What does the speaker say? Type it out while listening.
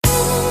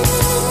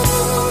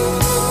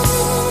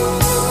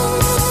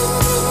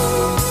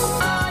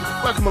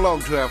Welcome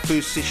along to our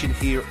first session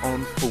here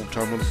on Full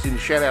Time. I want to send a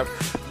shout out,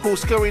 of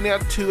course, going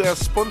out to our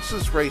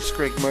sponsors, Race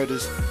Craig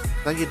Motors.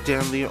 They are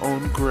down there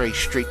on Grey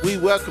Street. We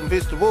welcome,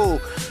 first of all,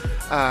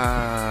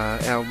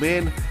 our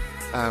man,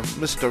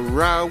 Mr.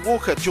 Ra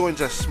Walker,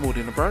 joins us this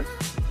morning, bro.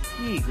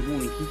 Yeah, good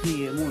morning,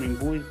 Kitty. Morning,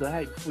 boys.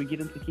 Hey, before we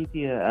get into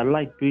Kitty, a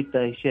late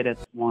birthday shout out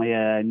to my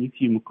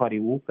nephew, Makari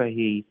Walker.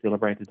 He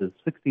celebrated his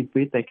 16th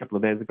birthday a couple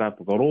of days ago. I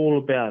forgot all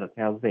about it.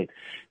 How's that?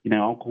 You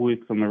know, Uncle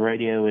works on the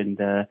radio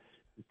and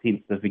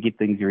tends to forget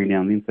things every now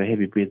and then, so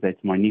happy birthday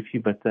to my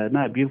nephew. But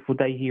no, beautiful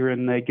day here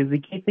in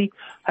Gizzy, Kitty.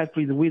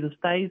 Hopefully the weather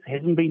stays.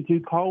 Hasn't been too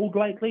cold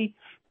lately.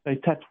 So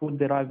touch wood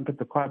that I haven't put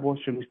the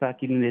kibosh and we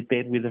start getting that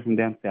bad weather from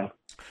down south.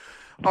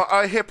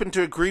 I happen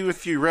to agree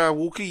with you, Ra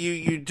Walker.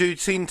 You do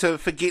tend to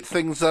forget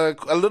things a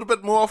little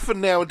bit more often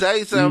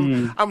nowadays.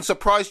 I'm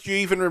surprised you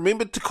even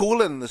remembered to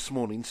call in this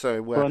morning.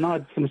 So, well, no,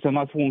 I finished a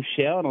nice warm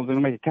shower and I was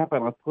going to make a cup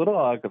and I thought,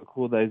 I got to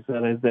call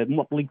that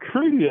motley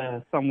crew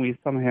somewhere,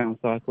 somehow.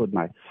 So I thought,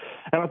 no.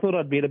 And I thought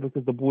I'd better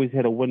because the boys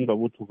had a win, but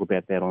we'll talk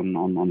about that on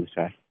the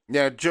show.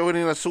 Now,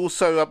 joining us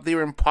also up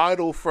there in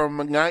Paidal from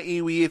Ngā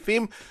Iwi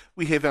FM,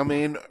 we have our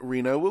man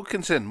Reno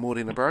Wilkinson.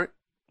 Morena, bro.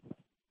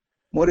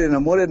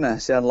 Morena.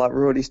 Sound like we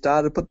already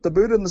started. Put the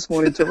boot in this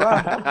morning to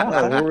run.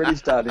 We're already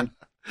starting.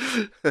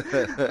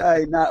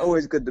 Hey,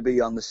 always good to be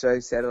on the show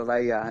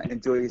Saturday.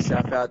 Enjoy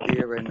yourself out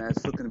there, and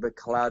it's looking a bit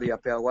cloudy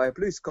up our way.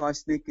 Blue sky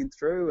sneaking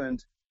through,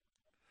 and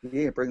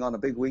bring on a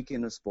big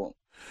weekend of sport.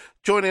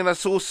 Joining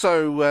us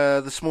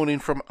also this morning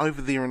from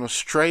over there in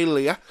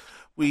Australia,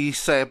 we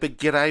say a big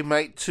g'day,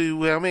 mate,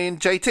 to our man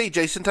JT,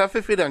 Jason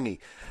Tawhiwhirangi.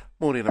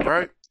 Morena,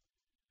 bro.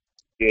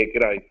 Yeah,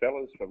 g'day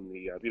fellas from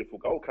the beautiful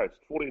Gold Coast.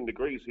 14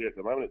 degrees here at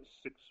the moment.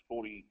 It's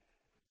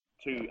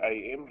 6:42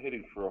 a.m.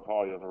 heading for a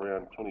high of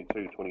around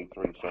 22,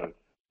 23. So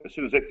as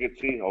soon as that gets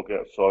here, I'll go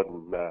outside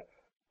and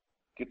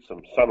get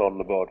some sun on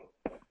the bod.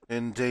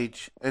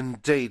 Indeed,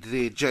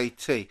 there,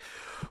 JT.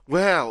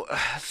 Wow.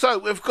 So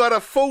we've got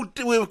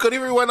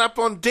everyone up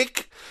on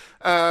deck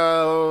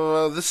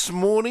this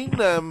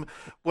morning.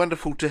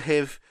 Wonderful to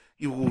have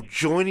you all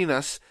joining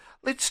us.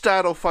 Let's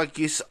start off, I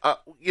guess,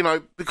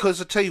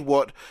 because I tell you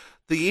what.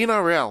 The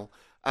NRL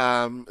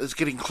is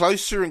getting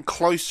closer and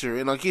closer,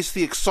 and I guess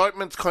the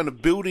excitement's kind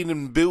of building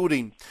and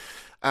building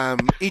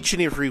each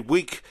and every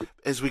week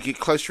as we get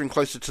closer and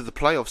closer to the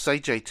playoffs,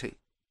 JT?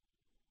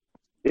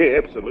 Yeah,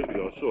 absolutely.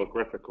 I saw a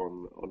graphic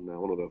on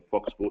one of the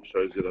Fox Sports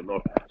shows the other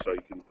night, so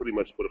you can pretty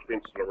much put a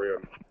pencil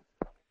around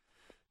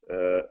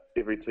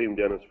every team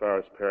down as far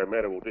as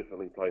Parramatta will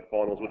definitely play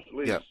finals, which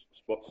leaves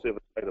spot 7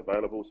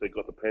 available. So you've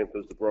got the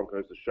Panthers, the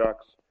Broncos, the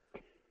Sharks,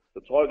 the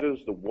Tigers,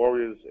 the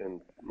Warriors,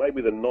 and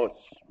maybe the Knights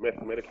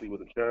mathematically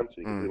with a chance.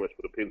 You can pretty much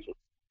put a pencil.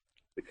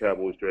 The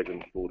Cowboys,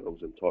 Dragons,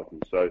 Bulldogs, and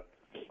Titans. So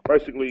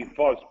basically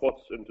 5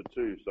 spots into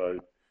 2. So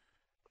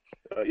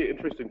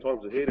interesting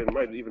times ahead, and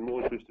made it even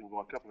more interesting by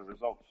a couple of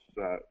results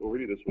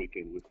already this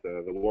weekend with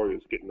the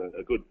Warriors getting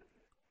a good,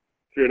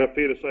 fair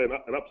to say,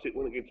 an upset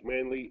win against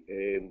Manly,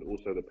 and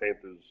also the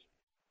Panthers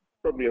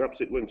probably an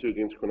upset win too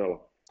against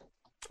Cronulla.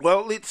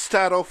 Well, let's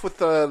start off with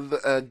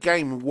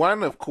game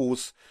 1, of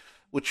course,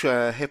 which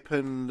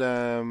happened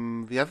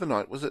the other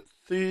night. Was it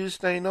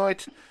Thursday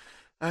night?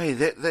 Hey,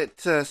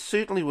 that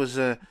certainly was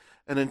an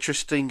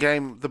interesting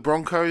game. The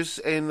Broncos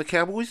and the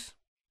Cowboys?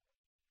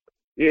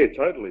 Yeah,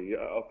 totally.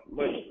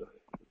 Mate,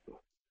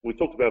 we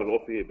talked about it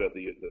off here about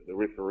the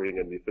refereeing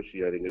and the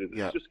officiating.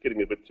 It's just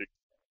getting a bit too...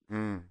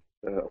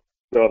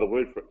 no other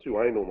word for it,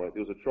 too anal, mate.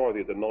 There was a try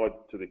there denied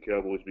to the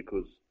Cowboys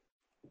because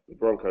the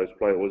Broncos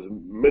player was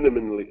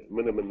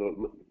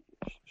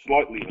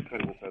slightly, I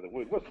can't even say the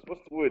word. What's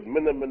the word?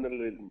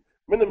 Minimally.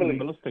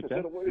 Minimalistic, Is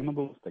that a word?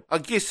 Minimalistic. I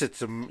guess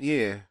it's,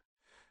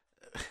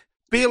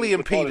 barely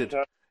impeded.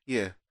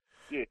 Yeah.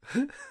 Yeah,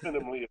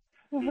 minimally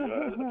a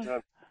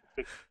chance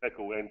to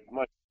tackle, and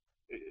mate,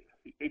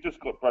 he just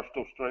got brushed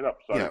off straight up.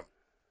 So,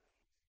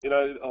 I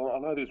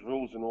know there's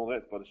rules and all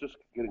that, but it's just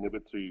getting a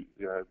bit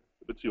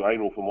too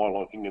anal for my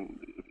liking, and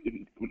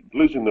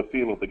losing the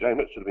feel of the game.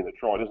 That should have been a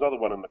try. There's another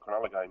one in the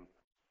Cronulla game,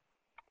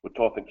 which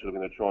I think should have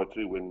been a try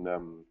too, when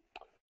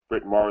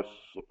Brett Morris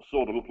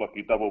sort of looked like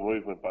he double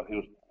movement, but he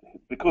was,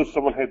 because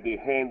someone had their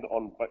hand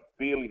on, but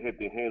barely had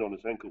their hand on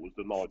his ankle, was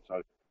denied.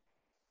 So,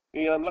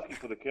 yeah, unlucky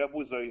for the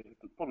Cowboys. They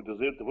probably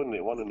deserved to win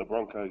that one, and the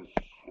Broncos,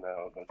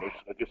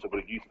 I guess a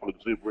bit of youthful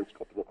exuberance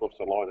got them across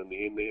the line in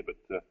the end there, but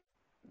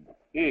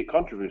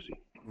controversy.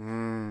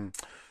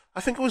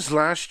 I think it was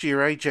last year,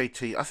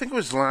 JT? I think it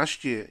was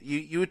last year.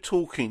 You were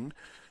talking,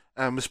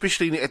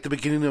 especially at the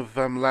beginning of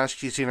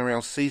last year's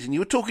NRL season, you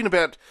were talking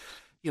about,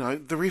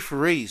 the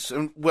referees,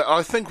 and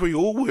I think we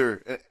all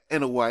were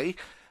in a way,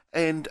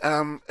 and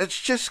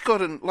it's just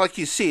gotten, like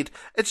you said,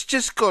 it's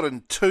just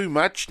gotten too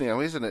much now,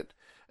 isn't it?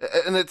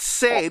 And it's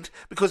sad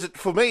because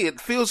for me it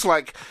feels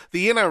like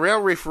the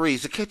NRL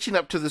referees are catching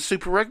up to the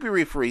Super Rugby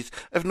referees,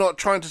 if not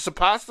trying to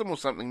surpass them or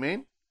something,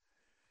 man.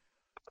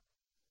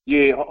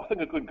 Yeah, I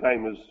think a good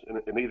game is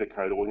in either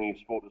code or in any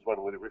sport is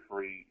one where the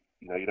referee,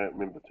 you don't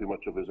remember too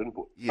much of his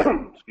input.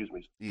 Yeah. Excuse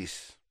me.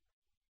 Yes.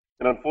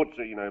 And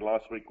unfortunately,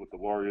 last week with the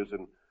Warriors,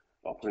 and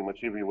pretty much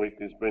every week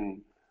there's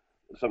been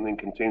something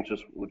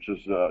contentious, which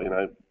is,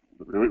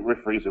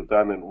 referees have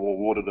done and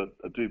awarded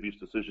a dubious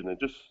decision. It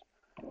just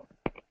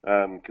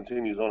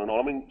continues on and on.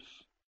 I mean,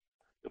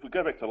 if we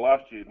go back to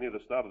last year, near the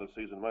start of the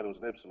season, mate, it was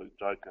an absolute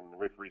joke, and the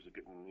referees are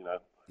getting,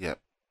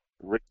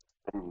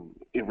 from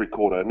every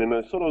quarter. And then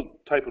they sort of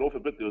tapered off a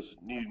bit. There was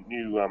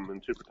new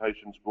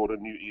interpretations brought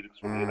in, new edicts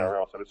from the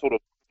NRL, so they sort of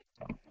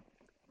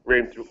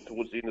ran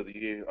towards the end of the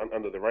year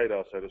under the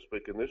radar, so to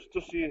speak. And this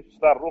year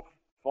started off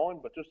fine,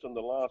 but just in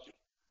the last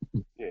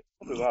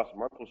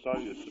month or so,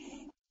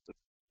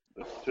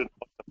 it's turned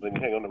something.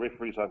 Hang on, the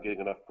referees aren't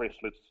getting enough press.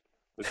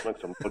 Let's make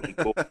some dodgy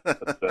calls.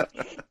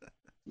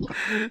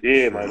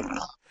 Yeah, mate.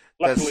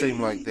 Luckily, does seem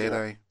like that,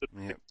 eh?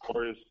 Yeah.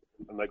 Warriors,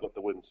 and they got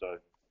the win, so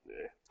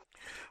yeah.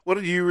 What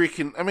did you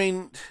reckon? I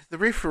mean, the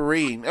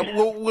refereeing.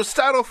 We'll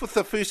start off with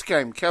the first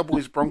game,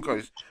 Cowboys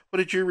Broncos. What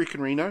did you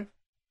reckon, Reno?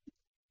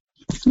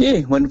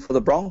 Yeah, win for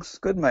the Bronx.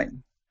 Good, mate.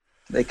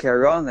 They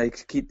carry on. They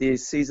keep their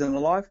season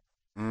alive.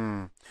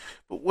 But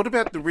what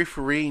about the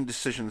refereeing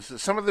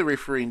decisions? Some of the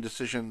refereeing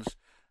decisions,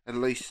 at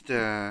least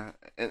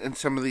in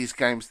some of these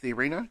games there,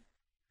 Reno?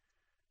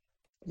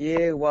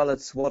 Yeah, well,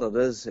 it's what it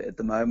is at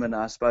the moment.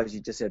 I suppose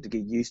you just have to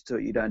get used to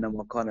it. You don't know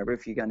what kind of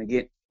ref you're going to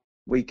get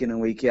week in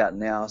and week out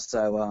now.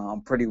 So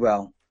I'm pretty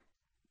well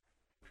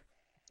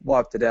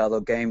wiped it out of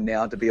the game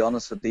now, to be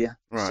honest with you.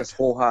 Right. It's just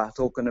ho-ha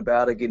talking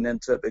about it, getting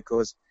into it,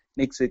 because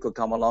next week will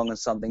come along and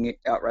something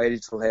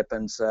outrageous will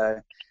happen.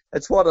 So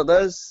it's what it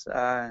is.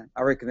 I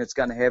reckon it's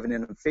going to have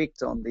an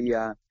effect on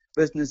the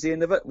business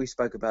end of it. We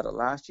spoke about it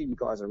last year. You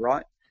guys are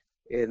right.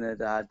 And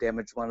it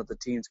damaged one of the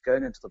teams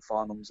going into the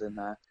finals, and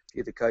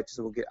the coaches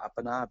will get up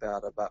and down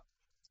about it. But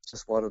it's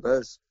just what it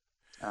is.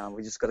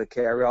 We just got to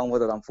carry on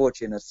with it.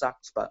 Unfortunately, it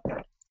sucks. But,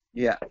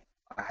 yeah,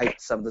 I hate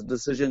some of the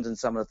decisions and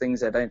some of the things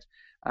they don't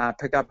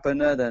pick up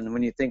in it. And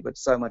when you think with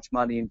so much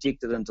money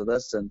injected into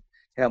this and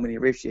how many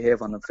refs you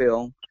have on the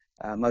field,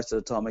 most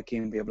of the time it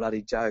can be a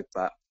bloody joke.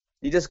 But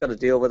you just got to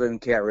deal with it and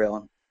carry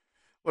on.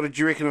 What did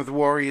you reckon of the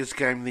Warriors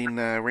game then,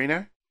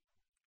 Reno?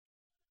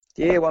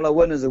 Yeah, well, a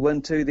win is a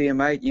win too there,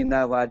 mate. You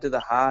know, did the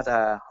hard,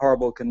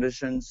 horrible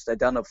conditions. They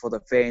done it for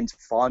the fans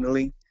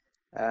finally.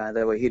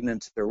 They were heading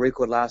into the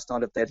record last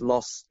night. If they'd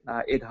lost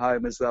at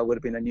home as well, would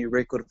have been a new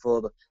record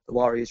for the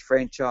Warriors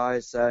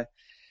franchise. So,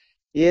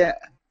 yeah,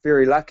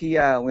 very lucky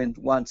when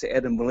once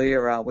Adam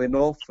Blair went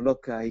off.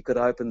 Look, he could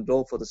open the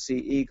door for the Sea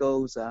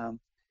Eagles.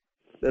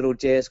 Little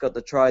Jazz got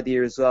the try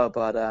there as well,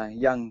 but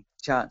young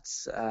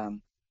Chance,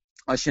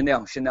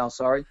 Chanel,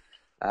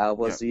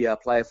 was the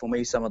player for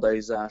me. Some of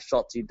those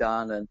shots he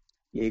done, and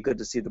yeah, good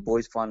to see the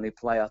boys finally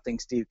play. I think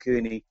Steve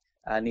Kearney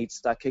needs to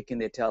start kicking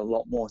their tail a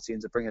lot more,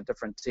 seems to bring a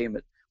different team.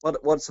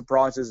 What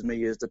surprises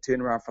me is the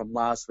turnaround from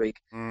last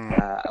week,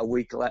 a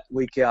week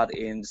out,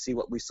 and see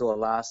what we saw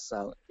last.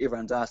 So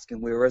everyone's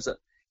asking, where is it?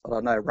 But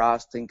I know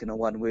Ra's thinking of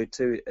one word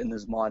too in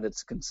his mind.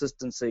 It's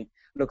consistency.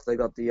 Look, they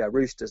got the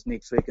Roosters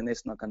next week, and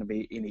that's not going to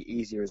be any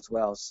easier as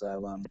well.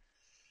 So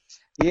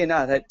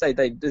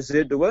they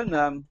deserved to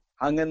win.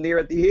 Hung in there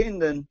at the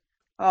end, and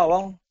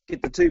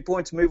get the 2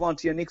 points, move on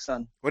to your next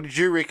one. What did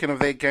you reckon of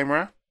that game,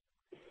 Ra?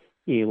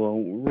 Yeah, well,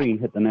 really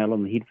hit the nail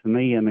on the head for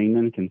me. I mean,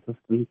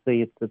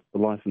 inconsistency, it's the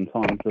life and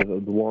times of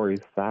the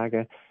Warriors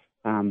saga.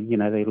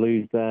 They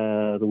lose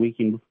the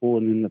weekend before,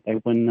 and then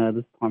they win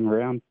this time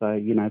around. So,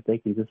 if they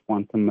can just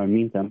find some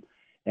momentum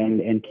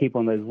and keep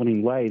on those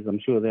winning ways, I'm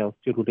sure they'll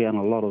settle down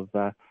a lot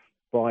of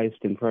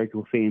biased and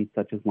parochial fans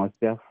such as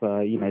myself,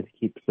 to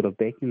keep sort of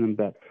backing them.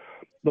 But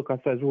look, I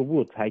suppose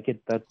we'll take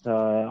it. But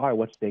I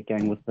watched that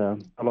game with a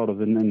lot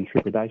of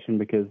intrepidation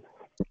because,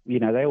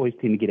 they always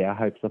tend to get our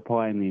hopes up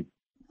high, and then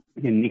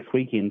next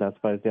weekend, I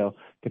suppose they'll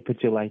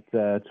capitulate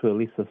to a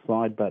lesser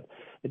side. But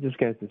it just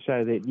goes to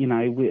show that,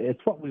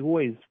 it's what we've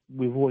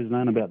always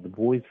known about the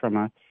boys from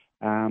a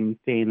fan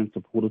and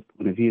supporters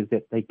point of view, is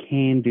that they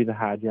can do the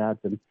hard yards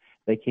and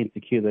they can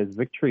secure those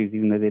victories,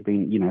 even though they've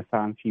been,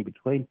 far and few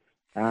between.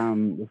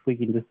 If we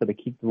can just sort of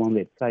keep them on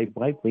that same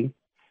wavelength,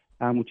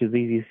 which is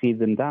easier said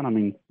than done. I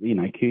mean,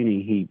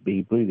 Kearney,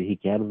 he blew the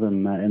heck out of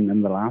them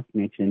in the last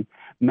match, and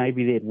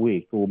maybe that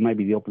worked, or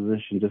maybe the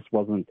opposition just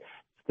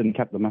didn't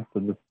cut the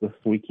mustard this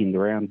weekend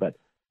around. But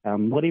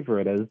whatever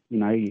it is,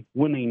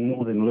 winning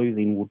more than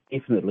losing will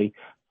definitely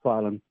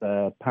silence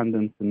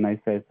pundits and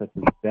naysayers such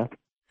as yourself.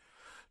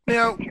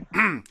 Now,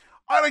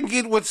 I don't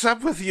get what's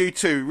up with you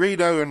two,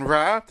 Reno and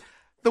Ra.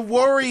 The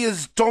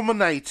Warriors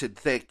dominated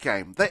that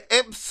game. They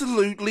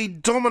absolutely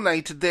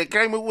dominated that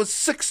game. It was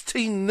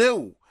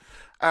 16-0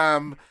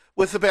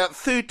 with about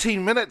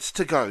 13 minutes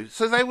to go.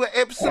 So they were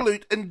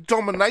absolute in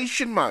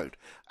domination mode,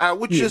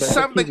 which is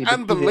something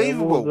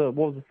unbelievable. What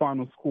was the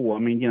final score? I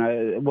mean,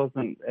 it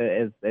wasn't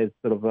as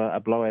sort of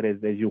a blowout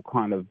as you're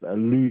kind of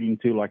alluding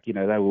to, like, they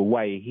were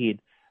way ahead.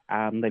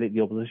 They let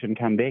the opposition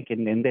come back,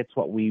 and that's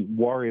what we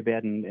worry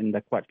about, and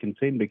they're quite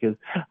concerned because,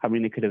 I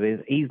mean, it could have as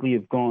easily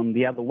have gone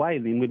the other way.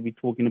 Then we'd be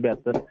talking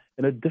about this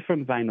in a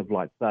different vein of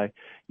light. So,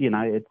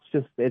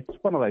 it's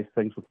one of those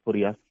things with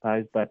footy, I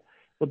suppose. But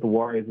with the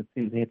Warriors, it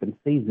seems to happen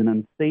season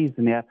in,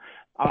 season out.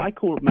 I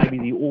call it maybe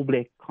the All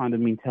Black kind of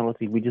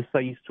mentality. We're just so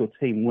used to a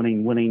team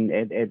winning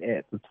at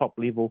the top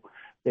level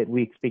that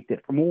we expect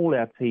it from all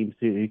our teams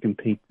who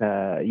compete,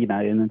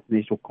 in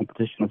international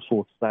competition of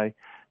sorts. So,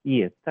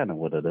 yeah, don't know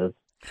what it is.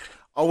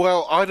 Oh,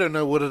 well, I don't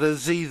know what it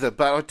is either,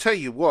 but I'll tell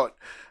you what,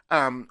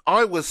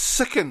 I was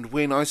sickened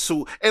when I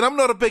saw, and I'm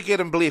not a big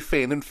Adam Blair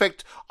fan. In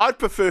fact, I'd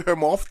prefer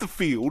him off the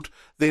field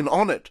than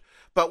on it.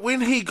 But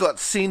when he got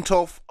sent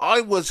off,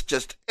 I was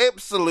just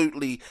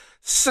absolutely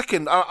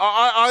sickened.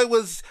 I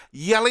was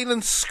yelling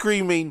and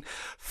screaming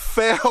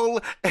foul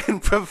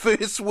and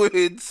perverse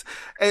words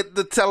at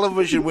the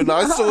television when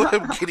I saw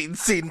him getting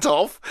sent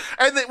off.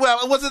 And it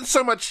wasn't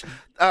so much.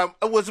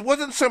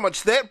 Wasn't so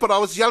much that, but I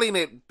was yelling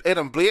at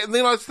Adam Blair, and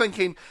then I was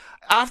thinking.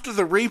 After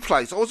the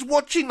replays, I was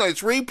watching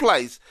those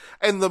replays,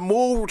 and the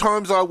more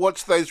times I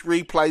watched those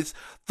replays,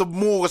 the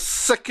more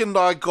sickened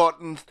I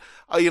got, and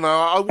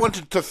I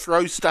wanted to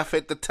throw stuff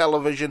at the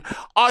television.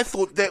 I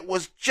thought that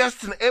was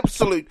just an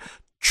absolute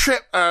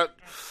trip. I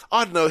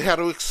don't know how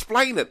to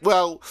explain it.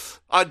 Well,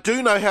 I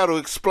do know how to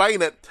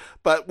explain it,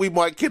 but we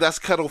might get us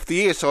cut off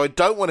the air, so I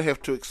don't want to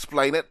have to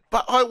explain it.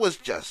 But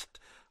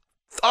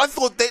I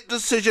thought that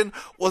decision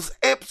was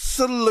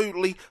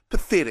absolutely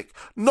pathetic.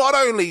 Not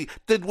only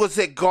was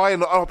that guy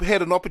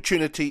had an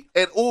opportunity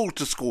at all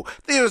to score,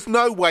 there is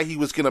no way he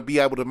was going to be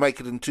able to make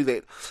it into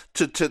that,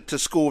 to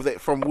score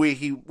that from where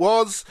he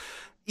was.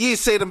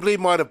 Yes, Adam Blair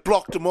might have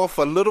blocked him off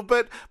a little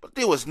bit, but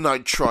there was no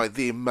try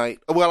there, mate.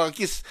 Well, I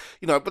guess,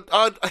 but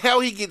how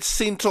he gets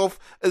sent off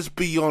is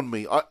beyond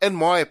me, in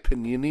my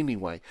opinion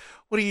anyway.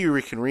 What do you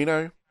reckon,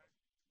 Reno?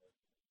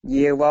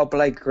 Yeah, well,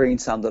 Blake Green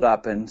summed it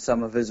up, and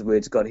some of his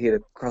words got hit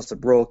across the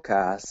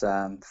broadcast.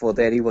 For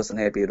that, he wasn't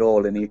happy at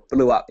all, and he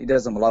blew up. He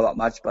doesn't blow up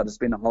much, but it's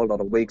been a whole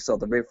lot of weeks of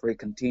the referee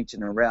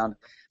contention around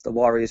the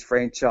Warriors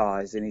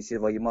franchise, and he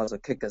said, well, you might as well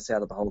kick us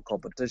out of the whole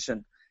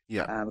competition.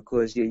 Yeah.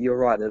 Because, you're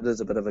right, it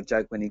is a bit of a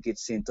joke when he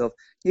gets sent off.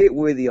 Yet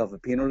worthy of a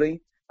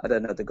penalty. I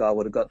don't know if the guy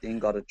would have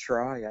got a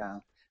try.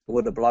 It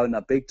would have blown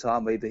up big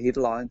time, made the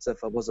headlines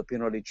if it was a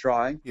penalty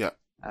try. Yeah.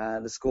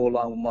 The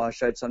scoreline might have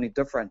showed something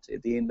different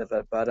at the end of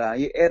it. But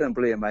Adam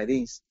Blair, mate,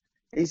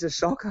 he's a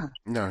shocker.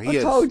 No, he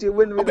is. I told you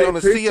when we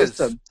purchased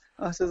him,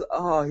 I said,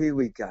 here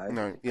we go.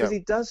 No, because he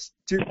does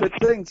stupid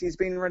things. He's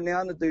been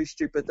renowned to do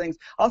stupid things.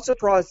 I'm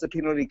surprised the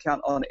penalty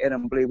count on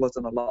Adam Blair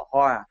wasn't a lot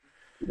higher,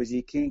 because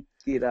he can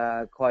get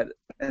quite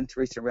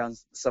interesting around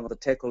some of the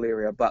tackle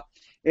area. But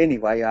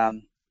anyway,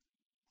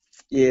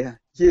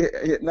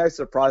 no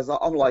surprise.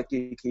 I'm like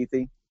you,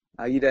 Keithy.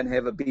 You don't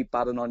have a beep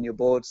button on your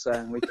board, so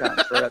we can't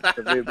throw out the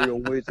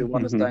proverbial words we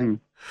want to say.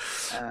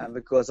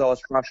 Because I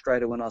was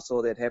frustrated when I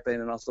saw that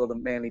happen, and I saw the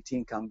Manly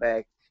team come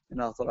back,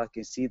 and I thought I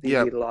could see the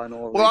headline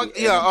already. Well,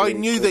 I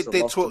knew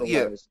that's what.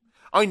 Yeah,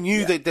 I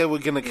knew that they were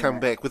going to come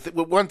back with it.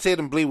 Once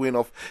Adam Blair went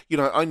off,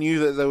 I knew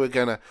that they were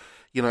going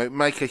to,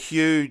 make a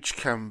huge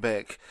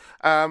comeback.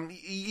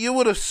 You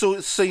would have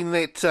seen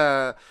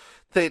that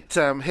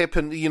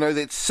happen.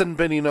 That sin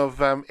binning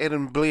of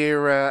Adam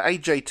Blair,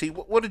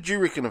 AJT. What did you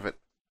reckon of it?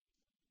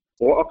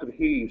 Well, I could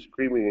hear you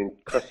screaming and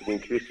cussing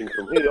and cursing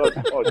from here. I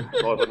on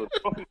a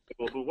coffee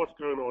table. What's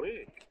going on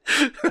here?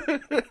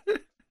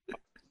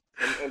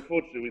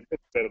 Unfortunately, we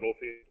think about it off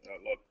here.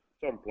 Like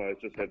some players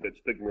just have that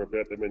stigma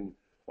about them, and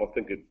I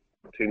think it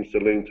tends to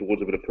lean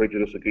towards a bit of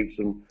prejudice against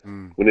them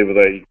whenever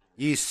they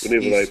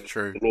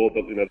true. The law,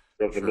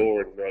 the law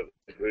and the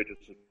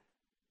urgency.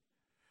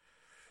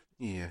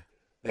 Yeah.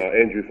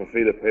 Andrew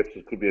Fafita, perhaps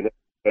it could be another.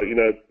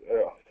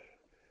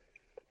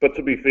 But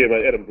to be fair,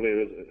 mate, Adam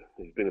Blair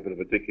has been a bit of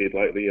a dickhead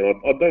lately,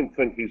 and I don't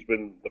think he's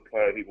been the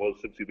player he was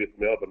since he left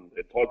Melbourne.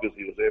 At Tigers,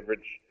 he was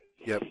average.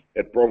 Yep.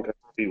 At Broncos,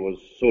 he was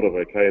sort of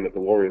okay, and at the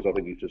Warriors, I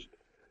think he's just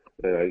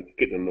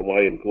getting in the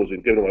way and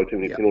giving away too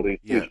many penalties,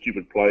 too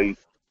stupid plays.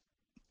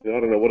 I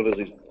don't know what it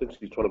is. He thinks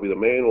he's trying to be the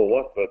man or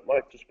what, but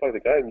mate, just play the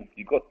game.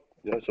 You've got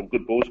some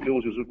good ball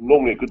skills. He was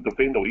normally a good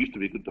defender, or used to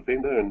be a good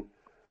defender, and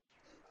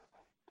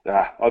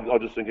I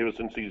just think ever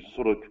since he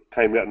sort of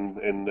came out and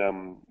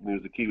he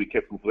was the Kiwi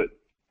captain for that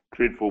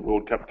dreadful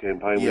World Cup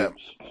campaign, with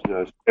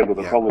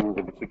the Tongans,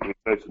 and particularly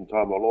Jason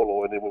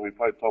Taumalolo, and then when we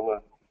played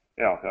Tonga,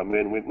 our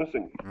man went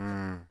missing.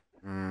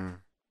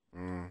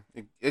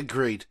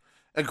 Agreed.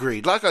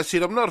 Like I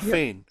said, I'm not a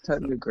fan.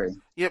 Totally agree.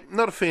 Yep,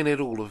 not a fan at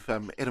all of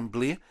Adam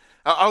Blair.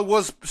 I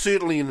was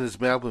certainly in his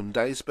Melbourne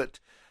days, but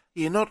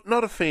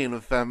not a fan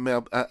of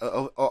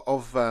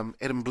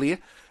Adam Blair.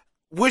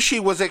 Wish he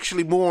was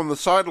actually more on the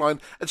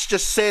sideline. It's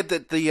just sad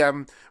that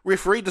the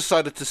referee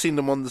decided to send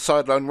him on the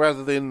sideline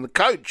rather than the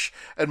coach,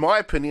 in my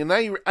opinion.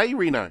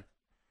 Reno?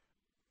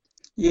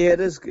 Yeah,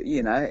 it is,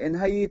 and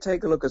how you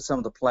take a look at some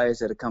of the players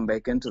that have come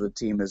back into the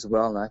team as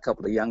well. A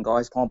couple of young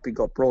guys, Pompey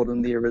got brought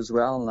in there as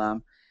well.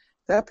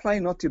 They're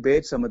playing not too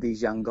bad, some of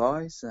these young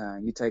guys.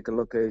 You take a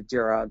look at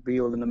Gerard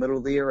Beale in the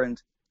middle there,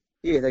 and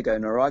they're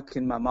going all right.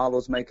 Ken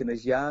Mamalo's making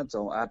his yards,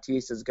 or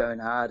RTS is going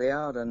hard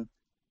out, and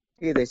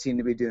they seem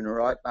to be doing all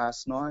right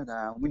last night.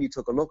 When you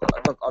took a look,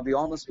 I'll be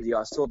honest with you,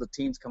 I saw the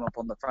teams come up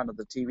on the front of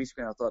the TV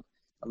screen. I thought,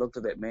 I looked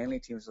at that Manly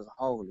team and said,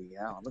 holy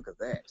hell, look at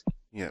that.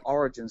 Yeah.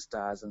 Origin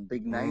stars and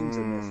big names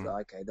in this.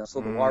 Okay, I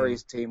saw the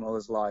Warriors team. I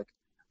was like,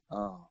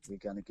 oh, we're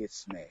going to get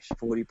smashed,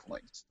 40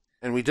 points.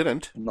 And we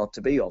didn't. Not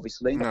to be,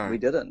 obviously. No. We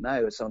didn't.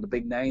 No, some of the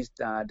big names,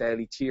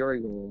 Daly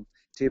Cherry or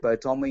Turbo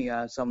Tommy,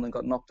 some of them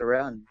got knocked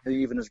around.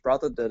 Even his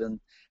brother did. And,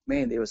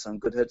 man, there were some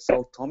good hits.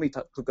 So Tommy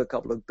took a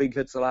couple of big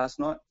hits last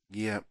night.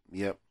 Yep.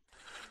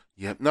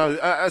 No,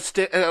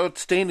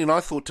 outstanding. I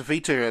thought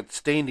Tavita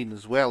outstanding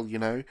as well, you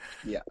know.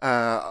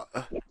 Yeah.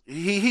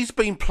 He's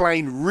been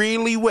playing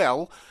really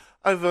well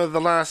over the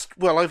last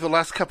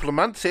couple of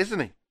months,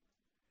 hasn't he?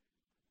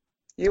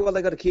 Yeah, well,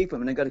 they got to keep him,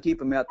 and they got to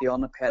keep him out there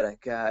on the paddock.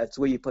 It's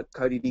where you put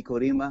Cody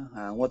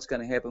Nikorima. What's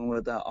going to happen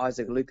with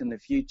Isaac Luke in the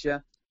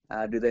future?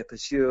 Do they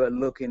pursue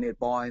looking at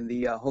buying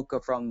the hooker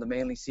from the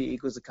Manly Sea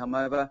Eagles to come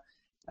over?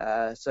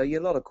 So, yeah,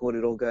 a lot of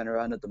cordial going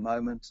around at the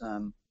moment.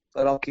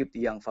 But I'll keep the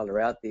young fella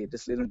out there.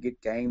 Just let him get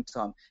game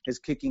time. His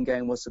kicking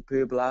game was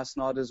superb last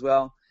night as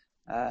well.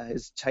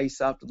 His chase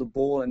after the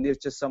ball, and there's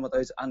just some of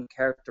those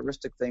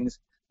uncharacteristic things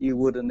you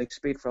wouldn't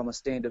expect from a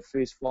standard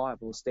first five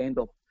or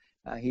stand-up.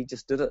 He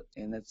just did it,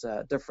 and it's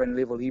a different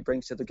level he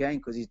brings to the game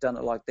because he's done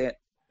it like that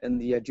in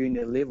the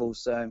junior level.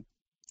 So,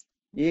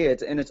 yeah,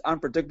 it's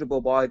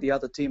unpredictable by the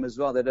other team as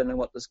well. They don't know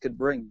what this kid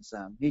brings.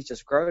 He's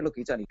just growing. Look,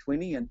 he's only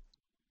 20, and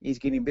he's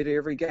getting better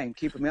every game.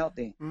 Keep him out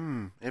there.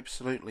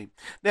 Absolutely.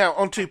 Now,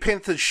 on to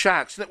Panthers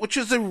Sharks, which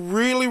is a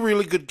really,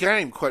 really good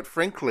game, quite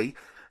frankly.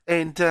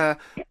 And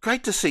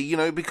great to see, you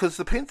know, because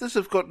the Panthers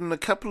have gotten a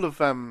couple of,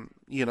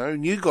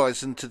 new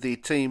guys into their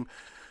team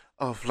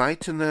of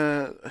late. And,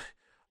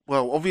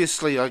 well,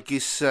 obviously, I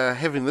guess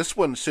having this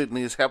one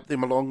certainly has helped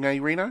them along,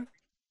 Reno?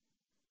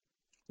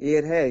 Yeah,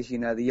 it has. You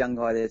know, the young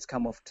guy that's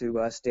come off to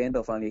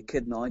standoff, only a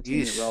kid,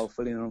 19-year-old,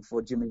 filling in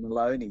for Jimmy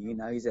Maloney. You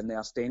know, he's had an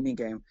outstanding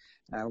game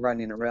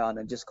running around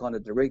and just kind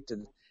of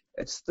directed.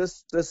 It's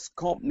this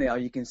comp now,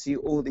 you can see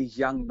all these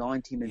young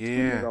 19 and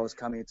 20-year-olds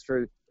coming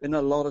through. And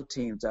a lot of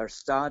teams are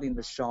starting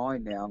to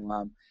shine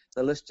now.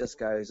 The list just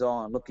goes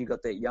on. Look, you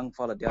got that young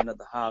fella down at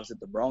the halves at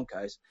the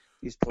Broncos.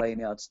 He's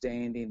playing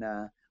outstanding.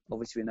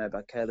 Obviously, we know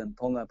about Kalen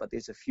Ponga, but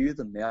there's a few of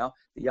them now.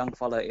 The young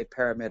fella at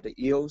Parramatta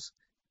Eels.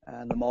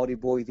 And the Māori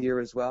boy there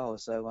as well.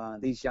 So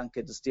these young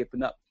kids are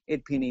stepping up.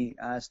 Ed Penny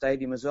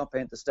Stadium as well,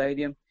 Panther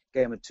Stadium,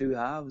 game of two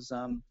halves.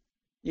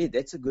 Yeah,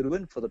 that's a good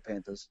win for the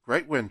Panthers.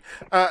 Great win.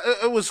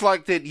 It was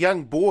like that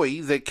young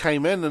boy that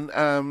came in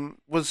and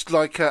was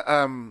like,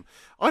 I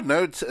don't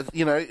know,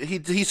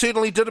 he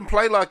certainly didn't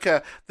play like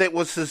that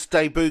was his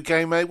debut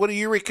game. What do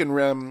you reckon,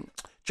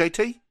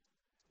 JT?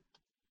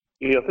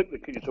 Yeah, I think the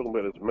kid you're talking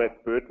about is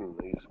Matt Burton.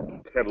 He's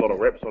had a lot of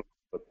reps on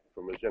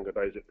from his younger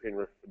days at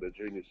Penrith in the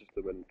junior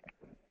system and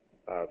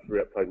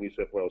throughout playing New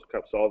South Wales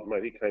Cup. So,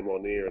 mate, he came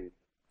on there and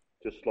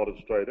just slotted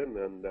straight in.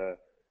 And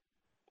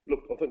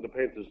look, I think the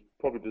Panthers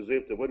probably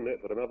deserved to win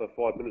that, but another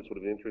 5 minutes would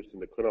have been interesting.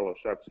 The Cronulla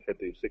Sharks had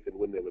their second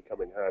win. They were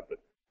coming hard, but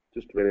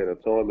just ran out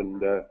of time.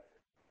 And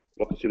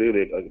like I said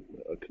earlier,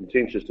 a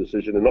contentious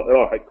decision. And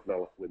I hate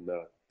Cronulla when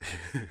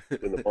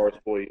the Forest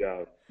boy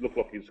looked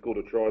like he'd scored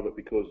a try, but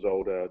because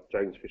old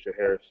James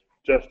Fisher-Harris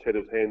just had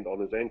his hand on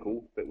his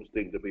ankle, that was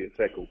deemed to be a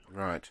tackle.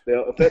 Right.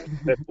 Now, if that's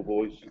a tackle,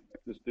 boys,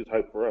 there's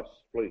hope for us,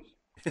 please.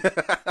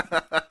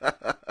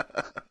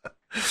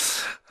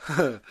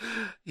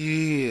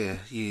 Yeah.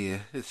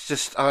 It's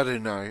just, I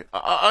don't know.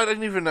 I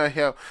don't even know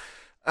how.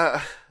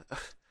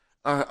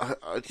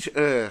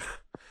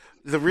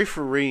 The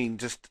refereeing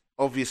just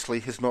obviously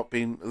has not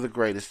been the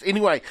greatest.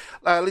 Anyway,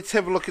 let's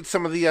have a look at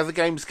some of the other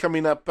games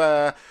coming up.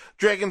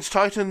 Dragons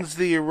Titans.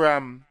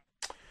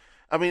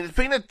 It's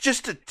been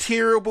just a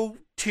terrible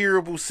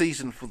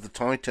season for the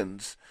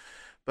Titans.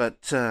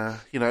 But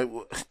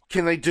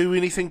can they do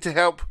anything to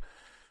help?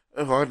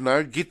 I don't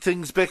know, get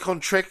things back on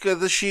track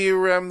this year.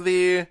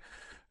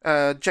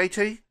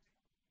 JT.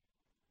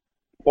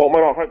 Well,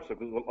 man, I hope so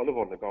because I live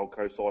on the Gold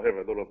Coast, so I have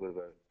a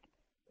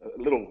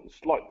little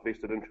slight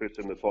vested interest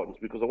in the Titans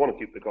because I want to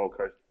keep the Gold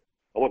Coast.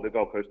 I want the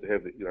Gold Coast to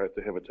have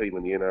a team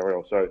in the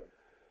NRL. So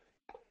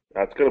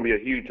it's going to be a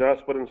huge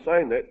ask. But in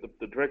saying that,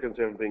 the Dragons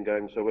haven't been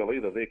going so well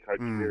either. Their coach,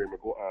 Mary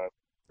Maguire,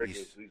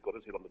 he's got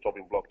his head on the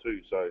chopping block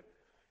too. So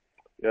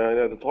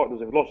the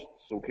Titans have lost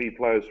some key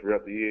players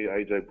throughout the year.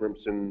 AJ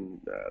Brimson,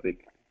 their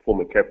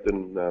former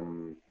captain.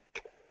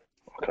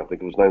 I can't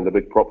think of his name, the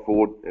big prop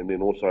forward, and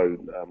then also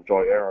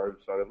Jai Arrow.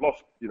 So they've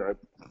lost,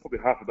 probably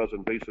half a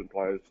dozen decent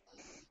players.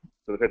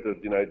 So they've had to,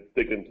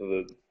 dig into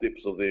the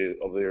depths of their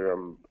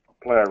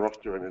player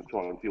roster and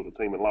try and field a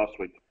team. And last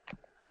week it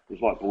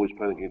was like boys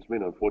playing against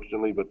men,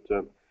 unfortunately. But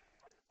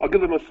I'll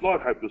give them a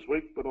slight hope this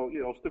week. But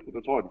I'll stick with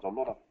the Titans. I'm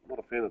not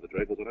a fan of the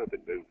Dragons. I don't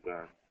think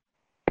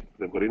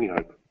they've got any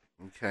hope.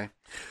 Okay.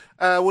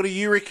 What do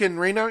you reckon,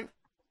 Reno?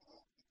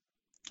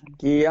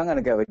 Yeah, I'm going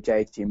to go with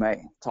JT, mate.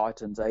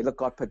 Titans,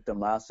 Look, I picked them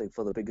last week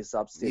for the biggest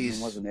upset,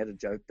 and wasn't that a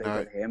joke? They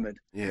got hammered.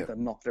 Yeah. They got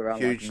knocked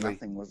around hugely. Like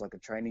nothing. It was like a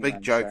training big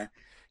run, joke. So.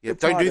 Yeah,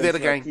 don't do that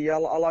again. I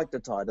like the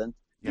Titans.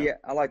 Yeah,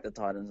 I like the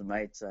Titans,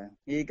 mate. So,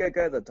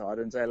 go the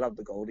Titans. I love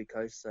the Goldie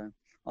Coast, so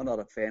I'm not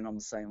a fan. I'm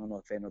the same. I'm not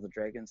a fan of the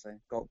Dragons, so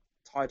got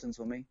Titans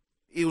for me.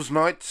 Eels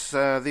Knights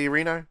there,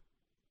 Reno?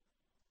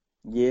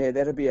 Yeah,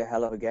 that'll be a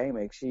hell of a game,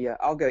 actually.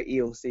 I'll go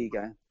Eels. There you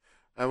go.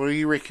 What do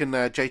you reckon,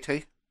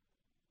 JT?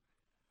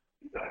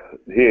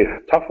 Yeah,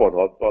 tough one.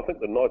 I think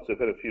the Knights have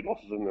had a few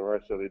losses in the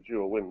race, so they're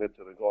due a win. That's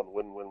how they've gone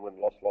win,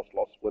 loss,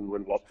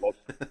 win, loss.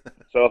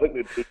 So I think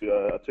they'd do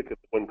a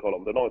ticket to win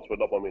column. The Knights, but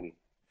not by many.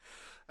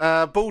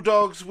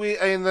 Bulldogs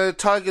and the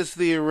Tigers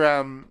there,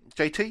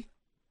 JT?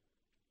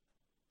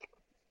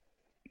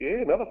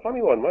 Yeah, another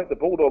funny one, mate. The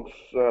Bulldogs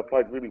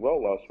played really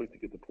well last week to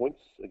get the points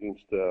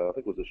against, I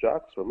think it was the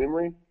Sharks, from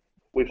memory.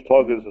 West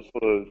Tigers are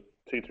sort of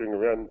teetering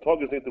around.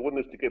 Tigers need to win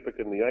this to get back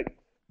in the 8.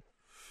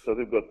 So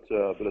they've got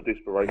a bit of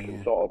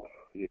desperation.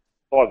 Yeah.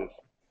 Tigers.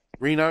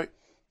 Reno?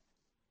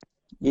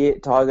 Yeah,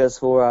 Tigers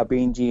for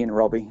Benji and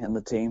Robbie and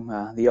the team.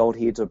 The old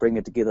heads will bring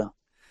it together.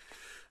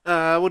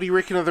 What do you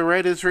reckon of the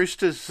Raiders,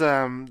 Roosters?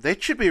 That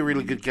should be a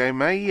really good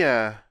game,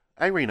 Reno?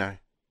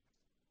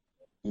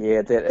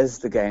 Yeah, that is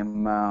the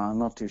game. I'm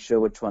not too sure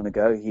which one to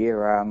go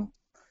here.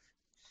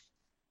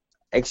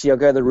 Actually, I'll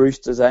go the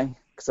Roosters,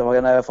 Because I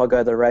know if I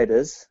go the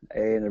Raiders,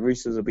 and the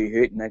Roosters will be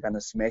hurt, and they're going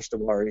to smash the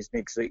Warriors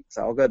next week.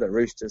 So I'll go the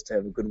Roosters to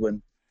have a good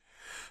win.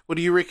 What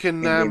do you reckon?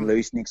 And then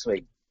lose next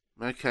week.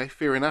 Okay,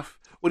 fair enough.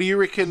 What do you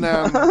reckon?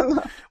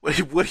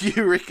 What do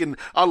you reckon?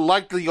 I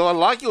like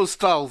your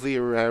style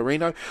there,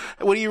 Reno.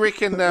 What do you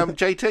reckon,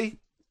 JT?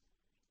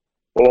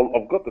 Well,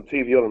 I've got the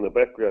TV on in the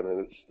background,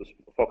 and it's the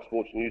Fox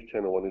Sports News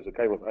channel, and there's a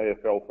game of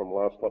AFL from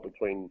last night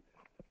between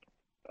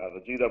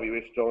the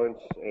GWS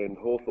Giants and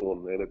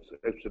Hawthorn, and it's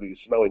absolutely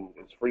snowing.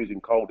 It's freezing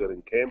cold down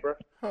in Canberra.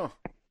 Huh.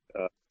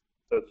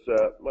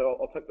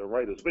 I'll take the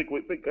Raiders. Big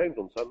games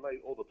on Sunday.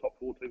 All the top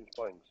 4 teams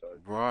playing. So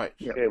right,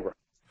 Canberra.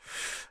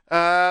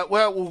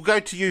 Well, we'll go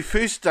to you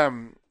first,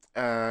 Reno,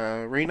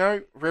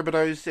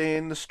 Rabbitohs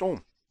and the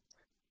Storm.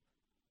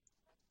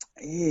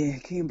 Yeah,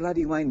 King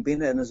bloody Wayne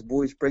Bennett and his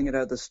boys bring it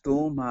out the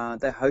Storm.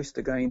 They host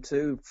the game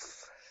too.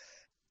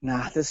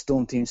 Nah, this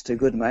Storm team's too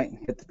good, mate.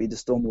 Have to be the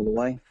Storm all the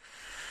way.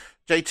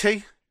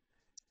 JT?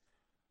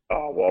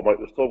 Oh well, mate.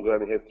 The Storm could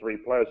only have 3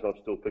 players, and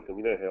I'll still pick them.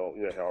 You know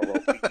how I roll.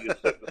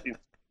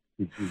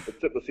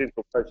 It's at the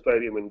Central Coast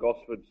Stadium in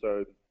Gosford,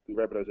 so the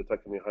Rabbitohs are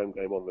taking their home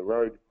game on the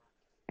road.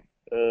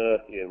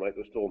 Yeah, mate,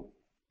 the Storm.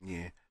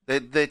 Yeah,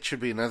 that should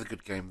be another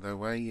good game,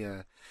 though,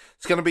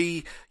 It's going to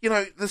be,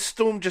 the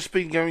Storm just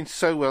been going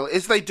so well,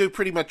 as they do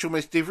pretty much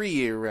almost every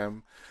year,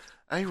 Reno.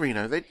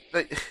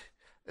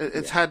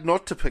 It's hard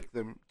not to pick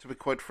them, to be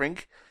quite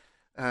frank,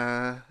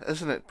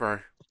 isn't it, bro?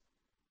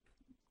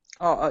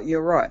 Oh,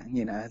 you're right.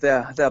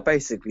 They're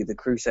basically the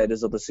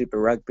Crusaders of the Super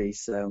Rugby.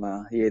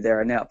 So, they're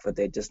an outfit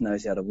that just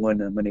knows how to win.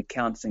 And when it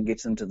counts and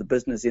gets into the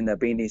business, and they've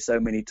been here so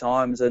many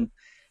times. And,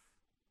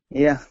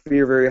 yeah,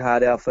 very, very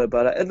hard outfit.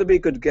 But it'll be a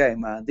good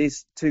game.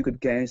 There's 2 good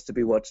games to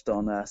be watched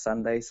on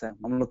Sunday. So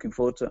I'm looking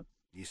forward to it.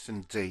 Yes,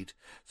 indeed.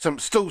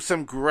 Still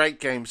some great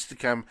games to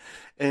come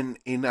in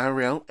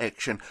NRL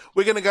action.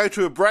 We're going to go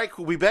to a break.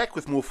 We'll be back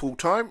with more Full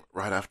Time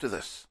right after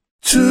this.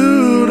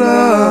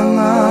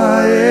 Tūranga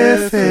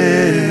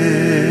FM.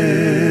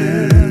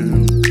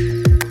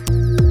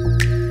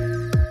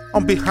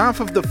 On behalf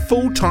of the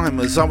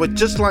full-timers, I would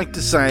just like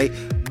to say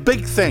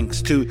big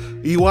thanks to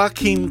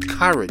Joachim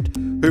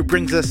Currid, who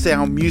brings us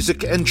our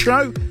music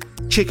intro.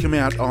 Check him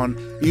out on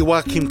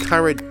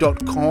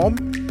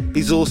joachimcurrid.com.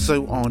 He's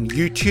also on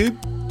YouTube,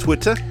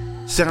 Twitter,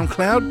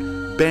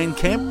 SoundCloud,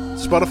 Bandcamp,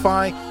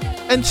 Spotify,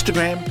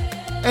 Instagram,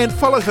 and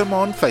follow him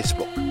on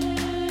Facebook.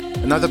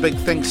 Another big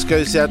thanks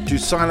goes out to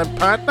Silent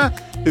Partner,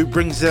 who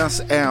brings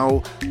us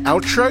our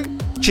outro.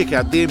 Check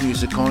out their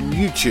music on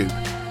YouTube.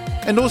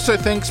 And also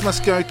thanks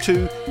must go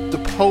to the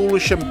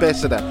Polish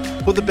Ambassador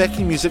for the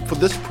backing music for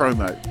this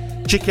promo.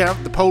 Check out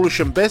the Polish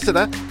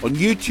Ambassador on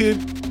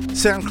YouTube,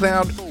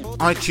 SoundCloud,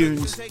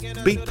 iTunes,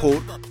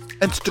 Beatport,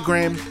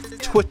 Instagram,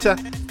 Twitter,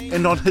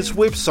 and on his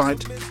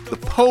website,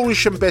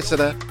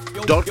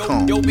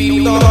 thepolishambassador.com.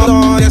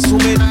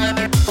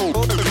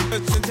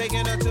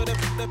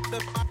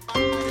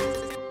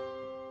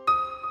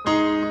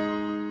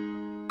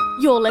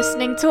 You're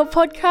listening to a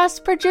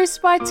podcast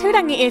produced by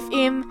Tūrangi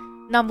FM,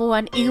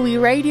 #1 iwi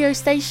radio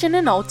station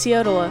in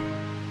Aotearoa.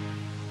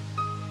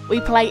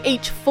 We play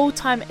each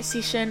full-time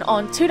session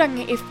on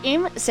Tūrangi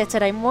FM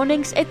Saturday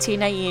mornings at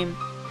 10 a.m.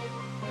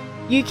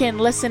 You can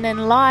listen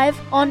in live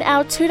on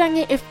our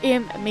Tūrangi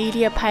FM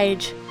media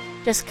page.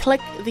 Just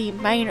click the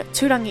main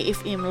Tūrangi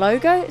FM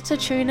logo to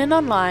tune in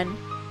online.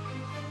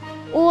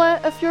 Or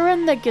if you're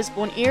in the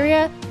Gisborne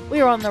area,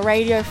 we're on the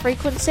radio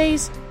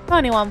frequencies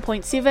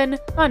 91.7,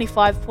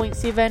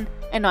 95.7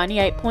 and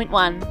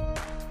 98.1.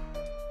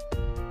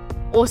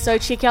 Also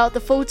check out the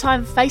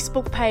full-time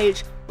Facebook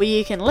page where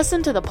you can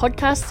listen to the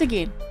podcast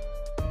again.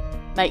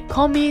 Make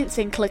comments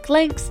and click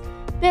links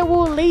that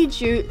will lead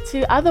you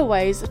to other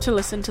ways to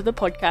listen to the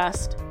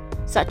podcast,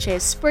 such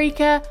as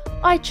Spreaker,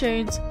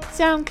 iTunes,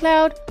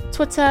 SoundCloud,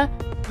 Twitter,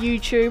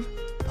 YouTube,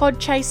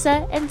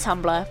 Podchaser and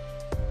Tumblr.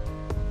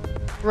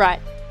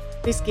 Right,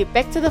 let's get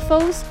back to the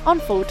Fools on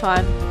Full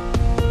Time.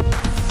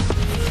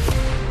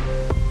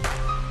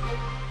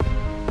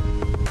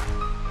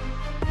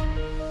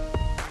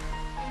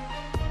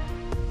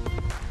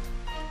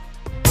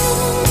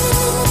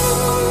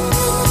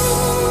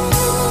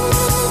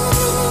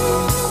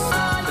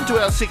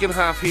 second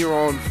half here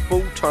on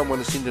Full Time. I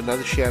want to send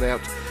another shout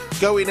out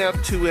going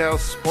out to our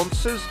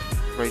sponsors,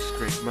 Race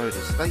Creek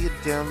Motors. They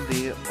are down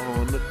there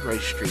on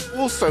Race Street.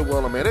 Also,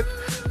 while I'm at it,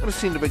 I want to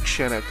send a big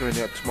shout out going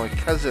out to my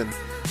cousin,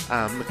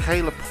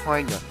 Michaela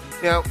Pinger.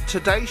 Now,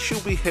 today she'll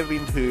be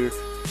having her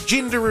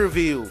gender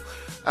reveal.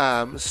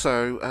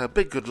 So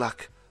big good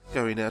luck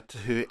going out to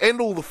her and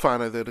all the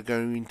whānau that are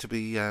going to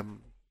be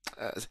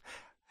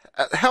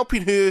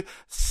helping her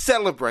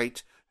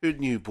celebrate her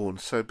newborn.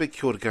 So big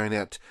kia ora going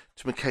out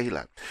to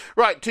Michaela.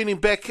 Right, turning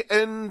back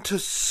into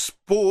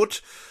sport.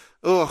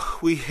 Oh,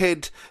 we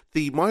had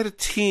the Mitre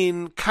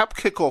 10 Cup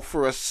kick-off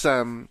for us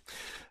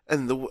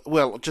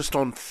just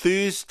on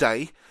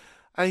Thursday.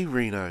 Hey,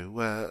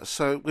 Reno.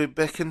 So we're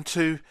back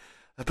into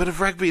a bit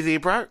of rugby there,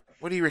 bro.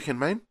 What do you reckon,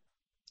 man?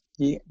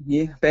 Yeah,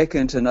 back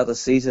into another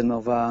season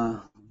of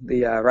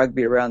the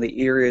rugby around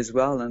the area as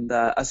well, and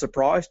a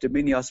surprise to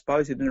many, I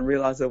suppose, who didn't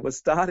realise it was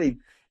starting.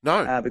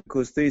 No.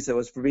 Because Thursday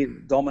was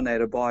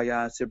dominated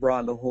by Sir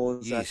Brian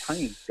Lahore's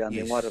tangi down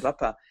there in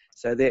Wairarapa.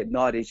 So that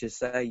night, as you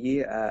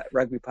say,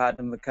 rugby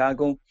partner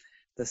Makago,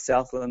 the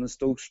Southland is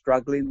still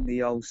struggling,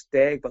 the old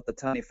Stag, but the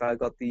Taniwha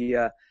got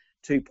the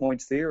 2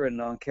 points there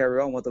and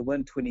carry on with the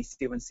win,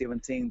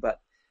 27-17. But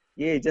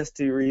yeah, just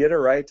to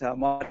reiterate,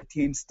 Mitre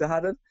 10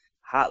 started.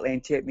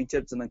 Heartland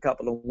Championships in a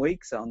couple of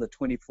weeks on the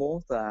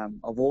 24th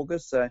of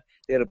August, so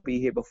that'll be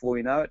here before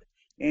you know it.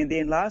 And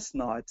then last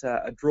night,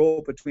 a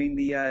draw between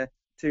the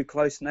two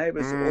close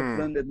neighbours,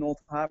 Auckland and North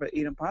Harbour,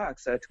 Eden Park,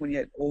 so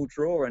 28 all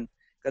draw, and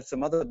got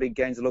some other big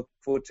games to look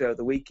forward to over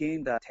the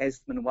weekend.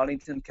 Tasman,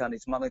 Wellington,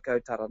 Counties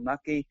Manukau,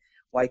 Taranaki,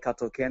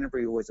 Waikato,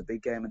 Canterbury, always a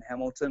big game in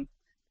Hamilton,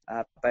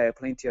 Bay of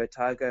Plenty,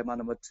 Otago,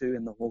 Manawatu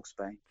and the Hawke's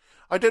Bay.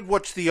 I did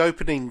watch the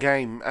opening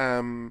game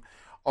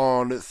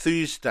on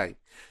Thursday.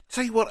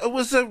 Tell you what, it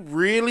was a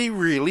really,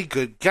 really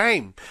good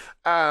game.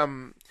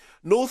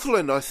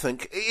 Northland, I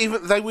think,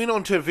 even they went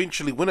on to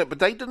eventually win it, but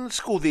they didn't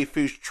score their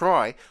first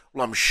try.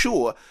 Well, I'm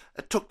sure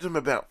it took them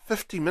about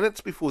 50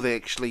 minutes before they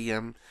actually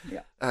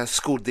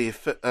scored their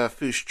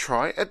first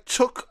try. It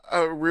took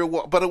a real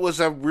while, but it was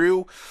a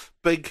real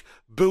big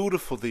builder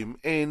for them.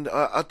 And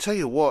I'll tell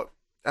you what,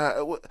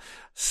 it was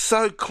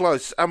so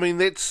close. I mean,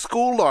 that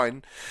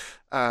scoreline,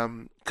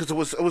 because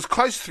it was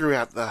close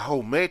throughout the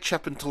whole match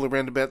up until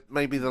around about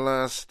maybe the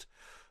last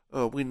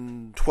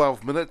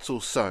 12 minutes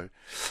or so.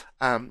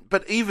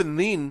 But even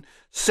then,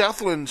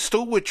 Southland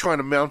still were trying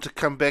to mount a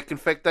comeback. In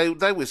fact, they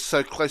were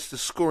so close to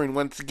scoring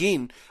once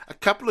again a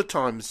couple of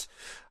times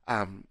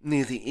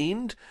near the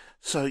end.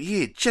 So,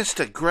 yeah, just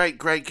a great,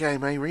 great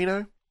game, eh,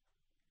 Reno?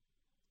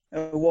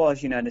 It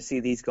was, to see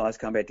these guys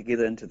come back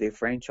together into their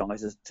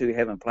franchises. Two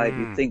haven't played.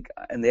 You'd think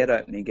in that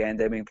opening game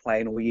they've been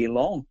playing all year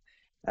long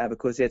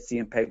because that's the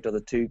impact of the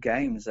two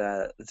games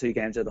of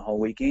the whole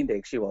weekend,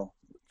 actually. Well,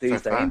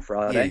 Thursday and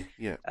Friday.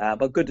 Yeah.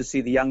 But good to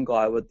see the young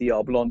guy with the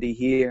blondie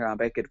hair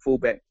back at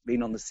fullback,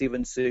 being on the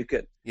 7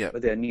 circuit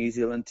with our New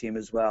Zealand team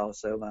as well.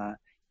 So,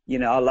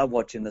 I love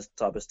watching this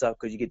type of stuff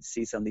because you get to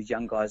see some of these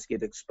young guys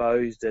get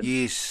exposed. And,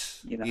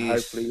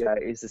 hopefully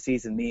as the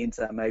season ends,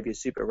 maybe a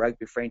Super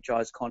Rugby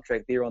franchise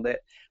contract there on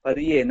that. But,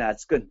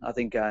 it's good. I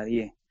think,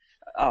 I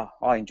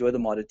enjoy the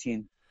Mitre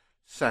 10.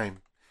 Same.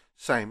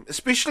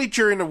 Especially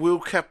during a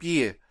World Cup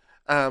year.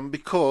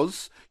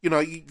 Because,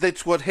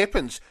 that's what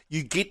happens.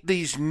 You get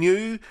these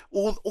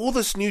all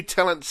this new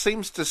talent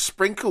seems to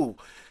sprinkle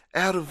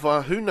out of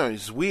who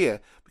knows where.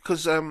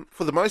 Because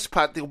for the most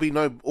part, there'll be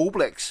no All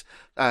Blacks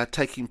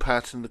taking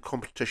part in the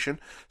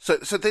competition. So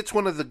that's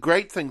one of the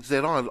great things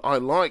that I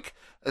like,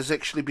 is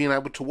actually being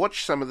able to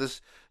watch some of this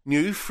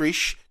new,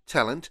 fresh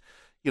talent,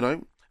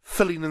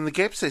 filling in the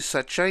gaps as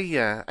such,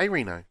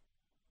 Reno?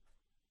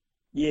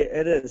 Yeah,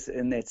 it is,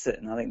 and that's it.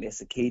 And I think that's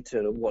the key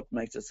to what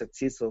makes it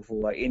successful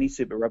for any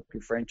Super Rugby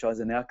franchise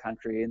in our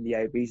country, and the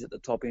ABs at the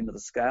top end of the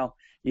scale.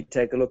 You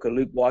take a look at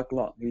Luke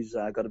Whitelott, who's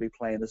got to be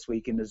playing this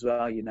weekend as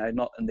well,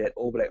 not in that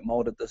All Black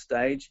mould at this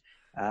stage.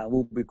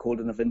 Will be called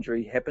in if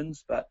injury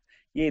happens. But,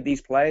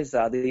 these players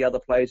are the other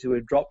players who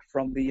were dropped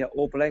from the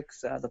All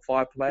Blacks, the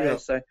 5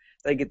 players, so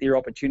they get their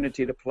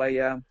opportunity to play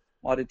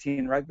Mitre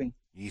 10 rugby.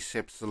 Yes,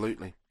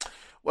 absolutely.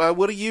 Well,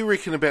 what do you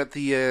reckon about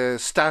the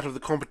start of the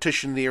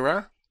competition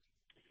there,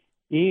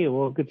 Yeah,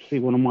 well, good to see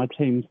one of my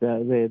teams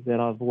that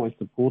I've always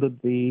supported,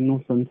 the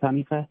Northland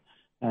Taniwha,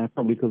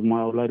 probably because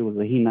my old lady was a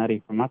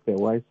Hinari from up that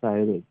way,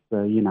 so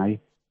it's,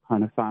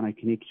 kind of whānau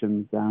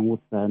connections with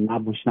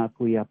Ngābush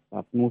Ngāpui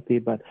up north there.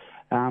 But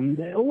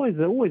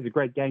always a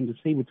great game to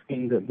see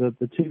between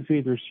the two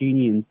furthest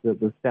unions,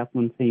 the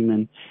Southland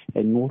team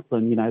and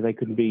Northland. They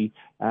could be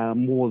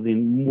more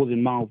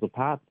than miles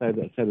apart, so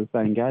the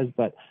saying goes.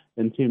 But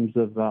in terms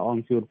of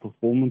on-field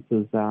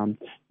performances,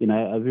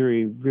 a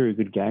very, very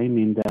good game.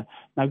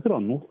 And good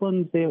on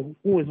Northland. They're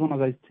always one of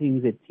those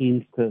teams that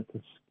tends to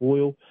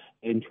spoil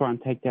and try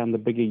and take down the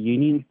bigger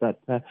unions.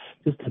 But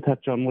just to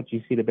touch on what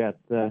you said about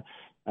the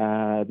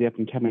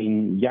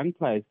up-and-coming young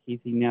players,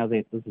 Keithy, now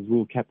that this is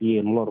World Cup year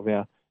and a lot of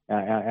our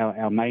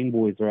our main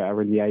boys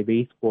are in the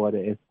AB squad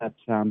as such.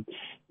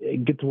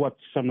 Get to watch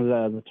some of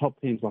the top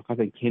teams, like I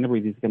think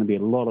Canterbury. There's going to be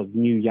a lot of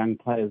new young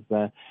players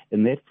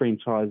in that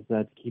franchise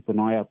to keep an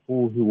eye out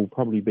for, who will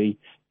probably be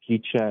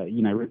future,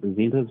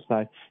 representatives.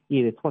 So,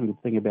 yeah, that's one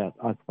good thing about,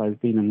 I suppose,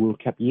 being in World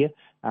Cup year.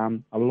 A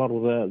lot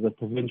of the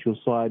provincial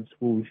sides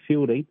will be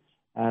fielding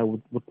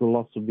with the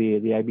loss of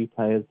the AB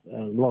players, a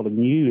lot of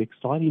new,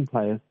 exciting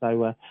players.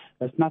 So,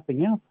 if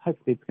nothing else,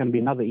 hopefully it's going to be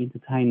another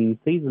entertaining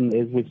season,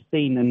 as we've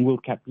seen in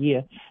World Cup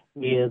year,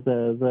 where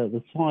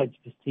the sides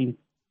just seem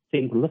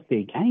to lift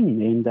their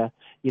game, and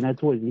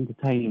it's always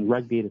entertaining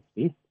rugby at its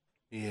best.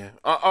 Yeah,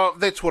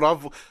 that's what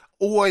I've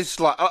always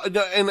liked,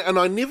 and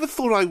I never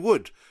thought I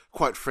would,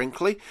 quite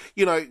frankly.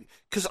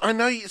 Because I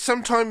know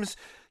sometimes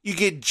you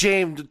get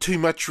jammed too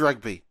much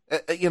rugby.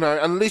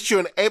 Unless you're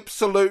an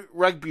absolute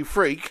rugby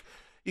freak,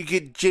 you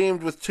get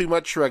jammed with too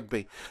much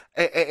rugby.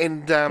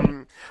 And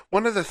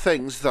one of the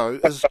things, though,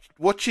 is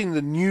watching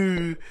the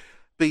new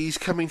bees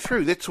coming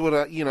through. That's what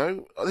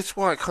that's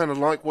why I kind of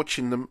like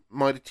watching the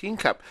Mitre 10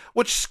 Cup,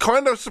 which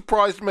kind of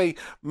surprised me.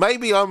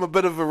 Maybe I'm a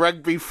bit of a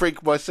rugby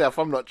freak myself.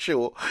 I'm not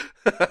sure,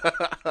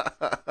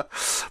 but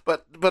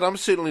I'm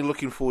certainly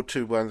looking forward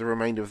to the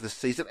remainder of this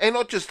season. And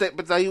not just that,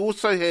 but they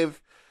also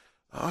have,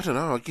 I don't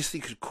know, I guess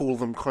you could call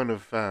them kind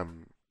of,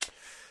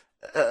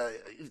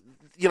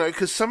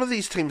 because some of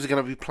these teams are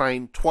going to be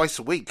playing twice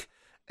a week.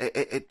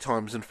 At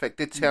times, in fact,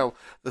 that's how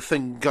the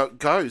thing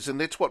goes,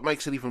 and that's what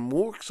makes it even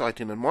more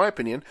exciting, in my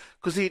opinion,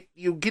 because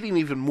you're getting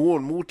even more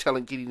and more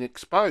talent getting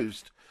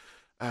exposed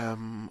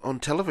on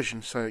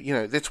television. So,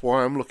 that's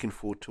why I'm looking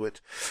forward to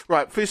it.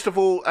 Right, first of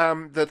all,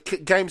 the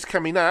games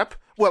coming up.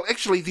 Well,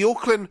 actually, the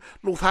Auckland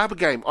North Harbour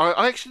game.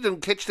 I actually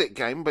didn't catch that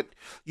game, but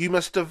you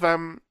must have,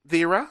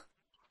 Vera?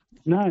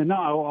 No,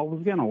 I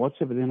was going to watch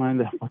it, but then I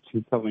ended up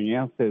watching something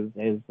else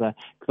because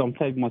I'm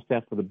saving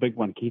myself for the big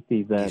one,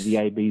 Kitty, the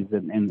ABs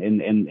and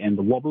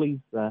the Wobblies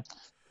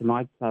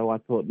tonight. So I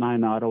thought, no, I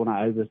don't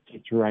want to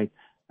oversaturate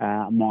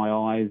my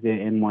eyes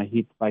and my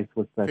head space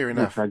with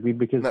rugby,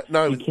 because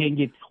we can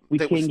get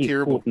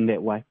caught in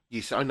that way.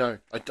 Yes, I know.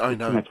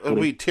 It'll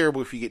be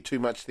terrible if you get too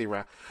much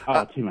there.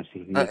 Too much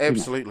there.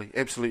 Absolutely.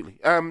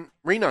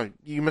 Reno,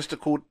 you missed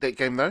that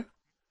game though.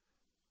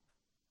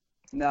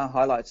 No,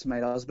 highlights,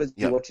 mate. I was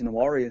busy watching the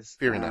Warriors.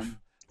 Fair enough.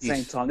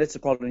 Same time, that's the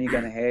problem you're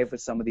going to have with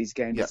some of these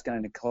games. It's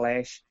going to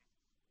clash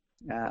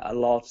a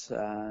lot,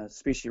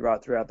 especially right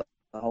throughout the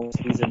whole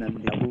season and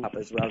the World Cup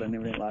as well and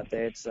everything like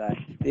that. So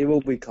there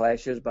will be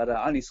clashes, but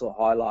I only saw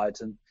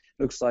highlights, and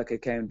looks like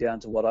it came down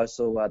to what I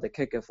saw. The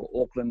kicker for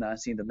Auckland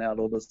sent them out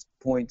all those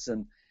points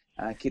and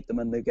kept them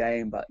in the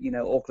game. But,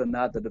 Auckland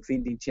are the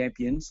defending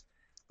champions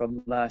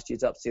from last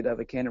year's upset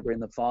over Canterbury in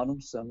the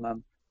finals.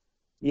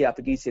 Up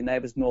against their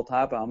neighbours, North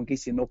Harbour. I'm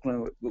guessing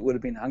Auckland would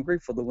have been hungry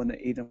for the win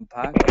at Eden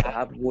Park, but the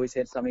Harbour boys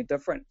had something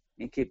different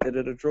and kept it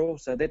at a draw.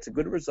 So that's a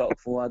good result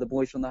for the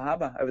boys from the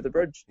Harbour over the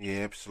bridge. Yeah,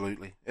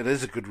 absolutely. It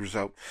is a good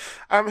result.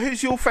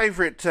 Who's your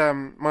favourite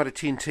Mitre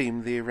 10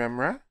 team there,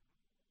 Ra?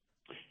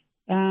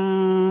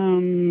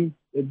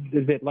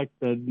 Is that like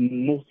the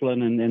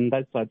Northland and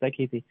those sides,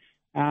 Keithy?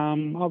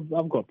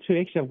 I've got two.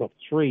 Actually, I've got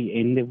three,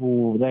 and they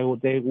all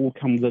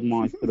come within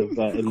my sort of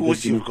of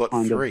course you've got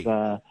three.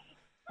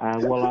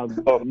 Northland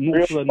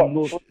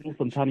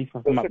Taniwha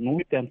from up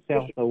north. Down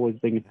south, I've always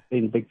been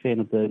a big fan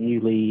of the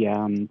newly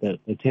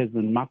the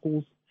Tasman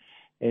Muckles,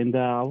 and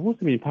I've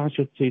also been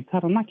partial to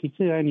Taranaki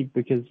too, only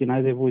because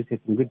they've always had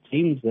some good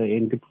teams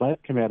and good players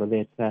come out of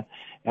that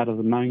out of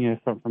the Maunga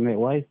from that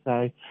way.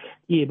 So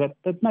yeah, but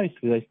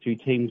mostly those two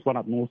teams, one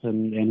up north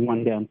and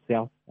one down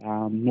south,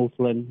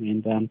 Northland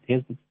and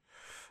Tasman.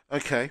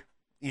 Okay.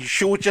 You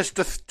sure just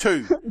the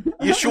two?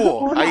 You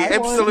sure? Are you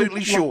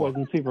absolutely sure? I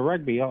wasn't Super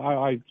Rugby.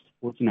 I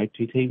support,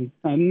 two teams.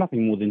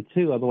 Nothing more than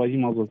two. Otherwise, you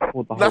might as well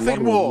support the whole lot.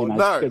 Nothing more?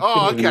 No.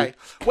 Okay.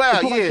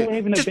 Wow,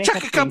 yeah. Just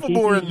chuck a couple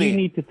more in there. You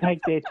need to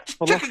take that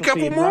philosophy chuck a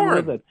couple and more run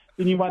with it.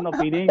 Then you might not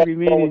be an angry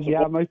man as you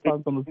are most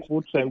times on the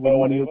sports show when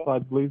one of your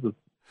sides loses.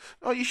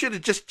 Oh, you should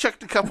have just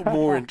chucked a couple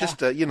more and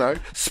just,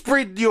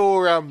 spread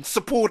your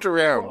support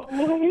around.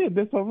 Well, yeah,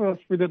 that's what I've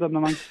spread it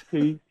amongst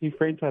two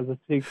franchises,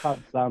 two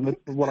clubs. That's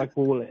what I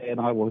call it, and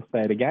I will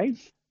say it again,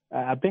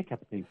 a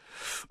backup team.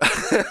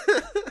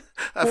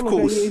 Of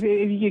course. If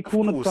you get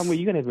cornered somewhere,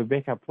 you're going to have a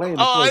backup plan.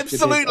 Oh,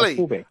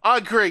 absolutely. I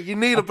agree. You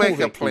need a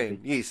backup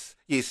plan. Yes.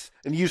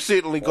 And you've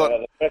certainly got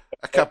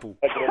a couple.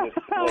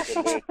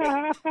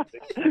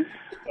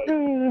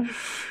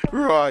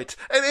 Right.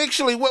 And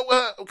actually,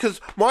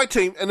 because my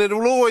team, and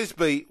it'll always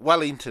be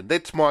Wellington.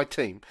 That's my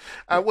team.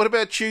 What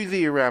about you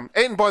there?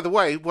 And by the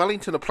way,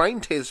 Wellington are playing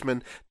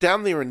Tasman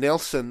down there in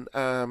Nelson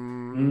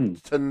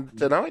tonight.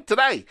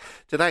 Today,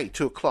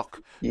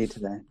 2:00. Yeah,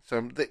 today.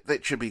 So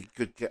that should be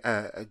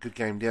a good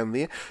game down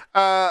there.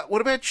 What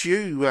about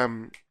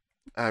you,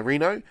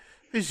 Reno?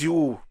 Who's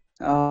your...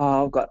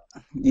 Oh, I've got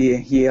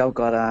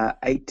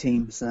 8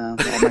 teams. I'll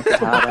make it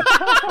harder.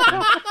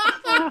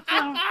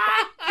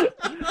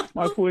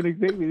 My point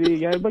exactly. There you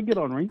go. But get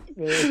on, Ring.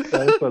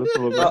 That's what it's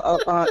all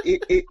about.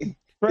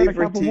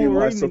 Every team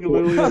I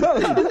support.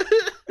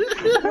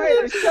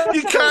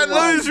 You can't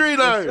lose,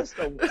 Reno.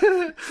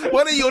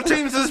 One of your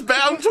teams is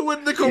bound to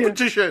win the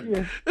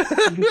competition.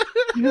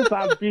 You just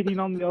start betting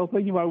on the old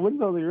thing, you might win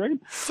something, right?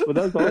 But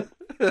that's all right.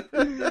 No,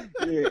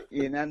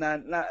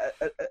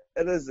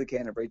 it is the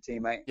Canterbury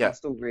team, mate. Yeah. I'm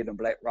still red and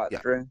black right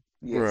through.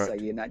 Yeah, right. so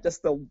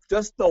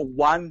just the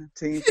one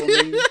team for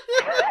me.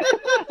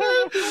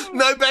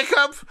 No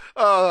backup.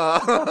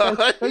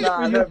 Oh.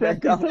 No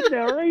backup.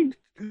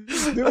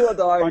 Do or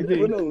die,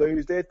 win or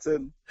lose. That's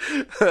it.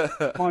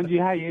 Mind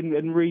you, hey,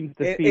 in Reed's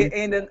defense,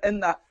 and in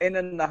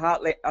the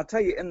Heartland, I'll tell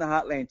you, in the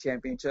Heartland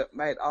Championship,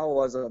 mate, I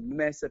was a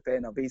massive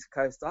fan of East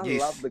Coast. I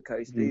love the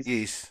Coasties.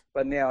 Yes.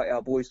 But now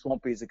our boys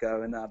Swampies are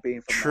going,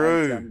 being from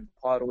the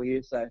title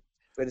here, so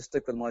better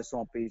stick with my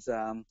Swampies.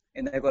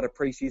 And they've got a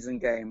pre-season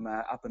game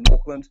up in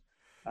Auckland,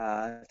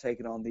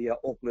 taking on the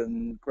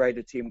Auckland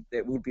Greater team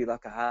that would be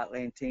like a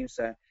Heartland team.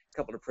 So a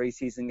couple of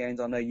pre-season games.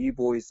 I know you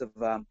boys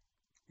have.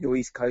 Your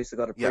East Coast have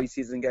got a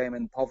pre-season game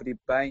in Poverty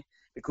Bay,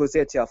 because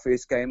that's our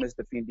first game as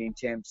defending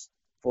champs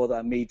for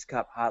the Meads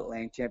Cup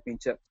Heartland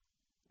Championship,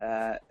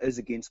 is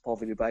against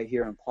Poverty Bay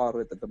here in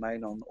Pairo at the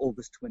Domain on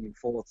August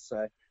 24th.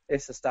 So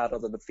that's the start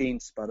of the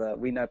defence, but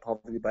we know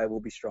Poverty Bay will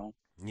be strong.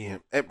 Yeah,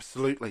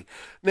 absolutely.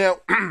 Now,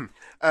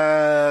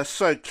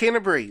 so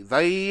Canterbury,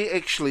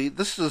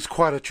 this is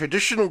quite a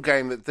traditional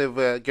game that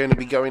they're going to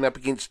be going up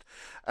against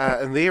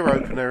in their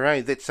opener,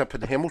 eh? That's up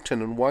in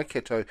Hamilton and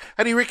Waikato.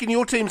 How do you reckon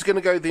your team's going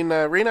to go then,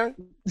 Reno?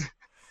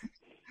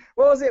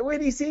 What was it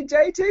when he said,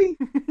 JT?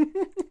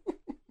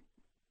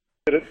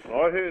 I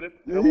heard it.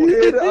 You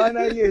heard it. I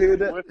know you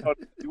heard it.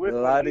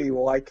 Bloody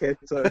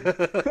Waikato.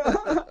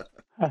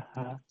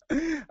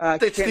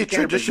 That's their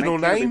traditional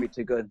name?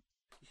 Too good.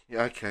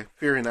 Yeah, okay,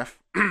 fair enough.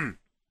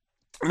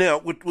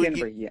 Now,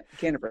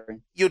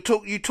 Canterbury. You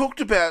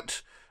talked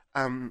about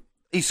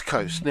East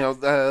Coast. Now,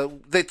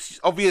 that's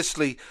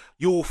obviously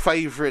your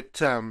favourite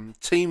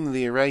team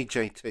there, eh,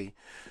 JT?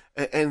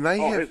 And they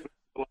have... It's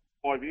been like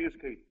 5 years,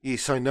 Keith.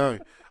 Yes, I know.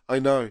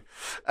 And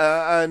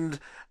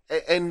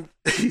and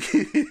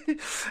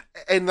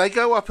they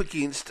go up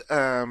against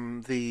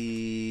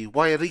the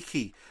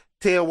Wairiki,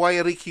 Te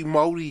Wairiki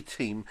Māori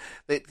team.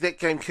 That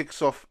game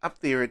kicks off up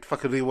there at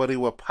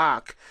Whakarewarewa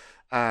Park,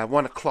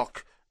 1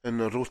 o'clock in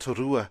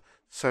Rotorua.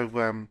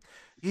 So,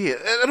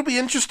 it'll be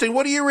interesting.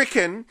 What do you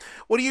reckon?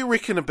 What do you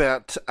reckon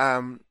about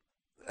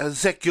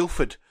Zach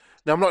Guilford?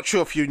 Now, I'm not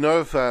sure if you know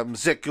of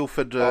Zach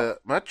Guilford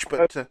much,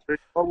 but... As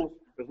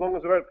long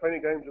as there aren't plenty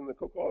games in the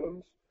Cook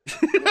Islands,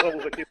 as long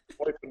as they keep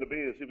away from the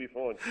beers, he'll be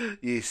fine.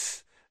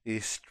 Yes,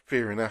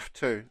 fair enough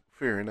too.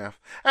 Fair enough.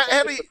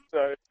 How do you... It's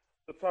a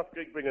tough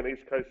gig being an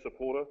East Coast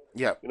supporter.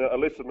 Yeah.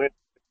 Unless the man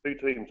two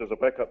teams as a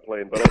backup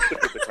plan, but I'll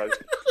stick with the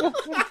Coast.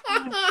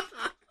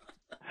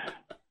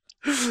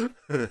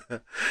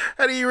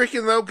 How do you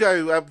reckon they'll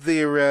go up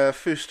there,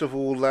 first of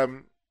all,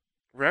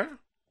 Ra?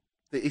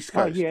 The East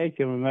Coast? Oh, yeah,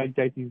 actually, my mate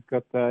JT's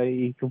got,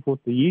 he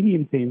supports the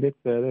Union team. That's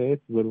a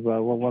bit of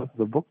one of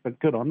the books, but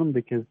good on them,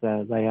 because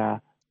they are,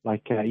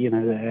 like,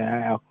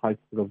 our close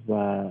sort of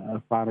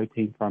whānau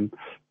team from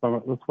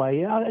this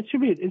way. Yeah, it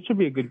should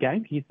be a good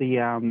game. He's the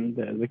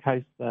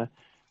Coast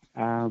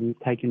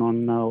taking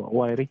on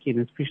Wairiki, and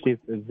especially if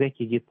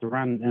Zaki gets to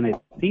run in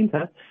at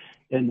centre,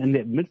 in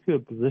that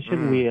midfield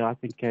position where I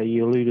think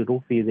you alluded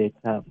off there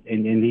that,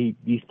 and he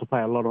used to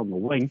play a lot on the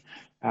wing,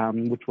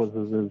 which was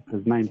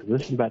his main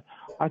position. But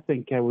I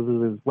think with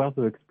his wealth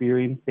of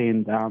experience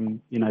and,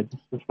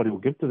 just what he'll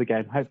give to the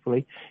game,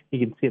 hopefully he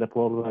can set up a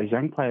lot of those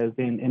young players.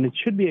 And it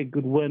should be a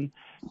good win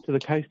to the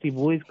Coastie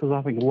boys, because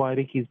I think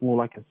Wairiki is more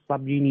like a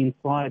sub-union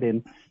side,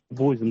 and the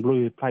boys in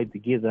blue have played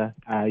together,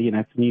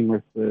 for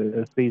numerous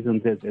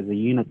seasons as a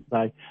unit.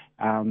 So,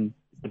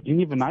 but you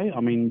never know.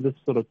 I mean, this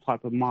sort of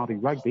type of Māori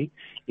rugby,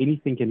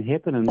 anything can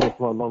happen, and that's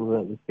why a lot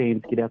of the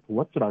fans get out to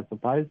watch it, I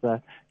suppose.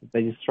 If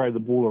they just throw the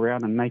ball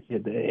around and make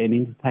it an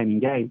entertaining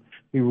game,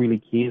 who really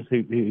cares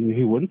who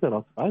wins it,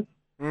 I suppose?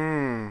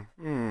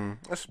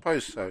 I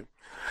suppose so.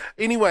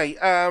 Anyway,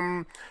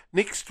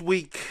 next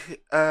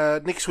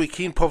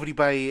weekend, Poverty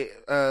Bay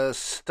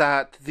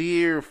start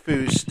their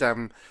first...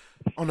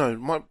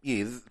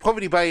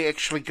 Poverty Bay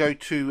actually go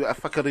to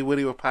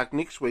Whakarewarewa Park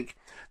next week.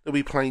 They'll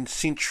be playing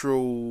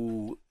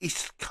Central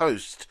East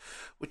Coast,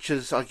 which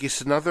is, I guess,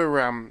 another,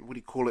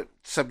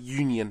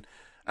 sub-union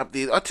up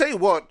there. I tell you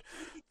what,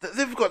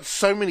 they've got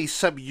so many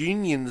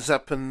sub-unions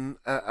up in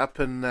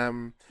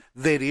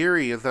that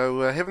area,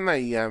 though, haven't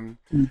they,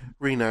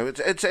 Reno?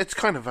 It's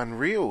kind of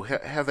unreal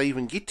how they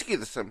even get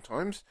together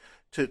sometimes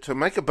to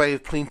make a Bay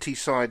of Plenty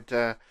side.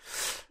 Bro?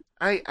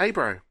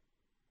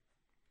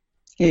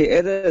 Yeah,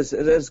 it is.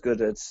 It is good.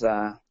 It's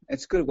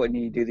good when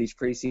you do these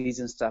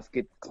pre-season stuff,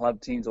 get club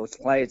teams or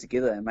players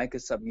together and make a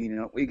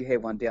sub-union. We could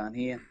have one down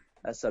here,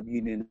 a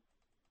sub-union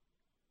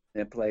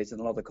that plays in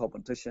a lot of the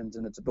competitions,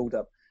 and it's a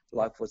build-up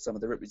like for some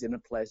of the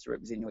represented players to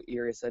represent your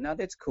area. So now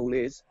that's cool,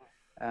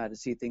 to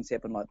see things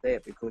happen like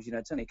that, because,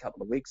 it's only a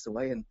couple of weeks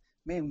away, and,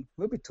 man,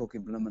 we'll be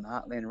talking blooming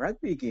Heartland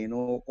rugby again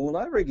all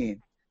over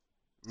again.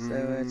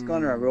 So it's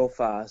gone around real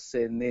fast,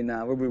 and then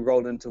we'll be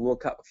rolled into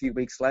World Cup a few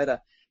weeks later.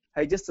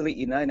 Hey, just to let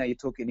you know, now you're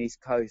talking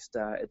East Coast,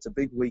 it's a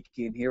big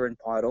weekend here in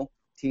Paidle.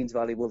 Teens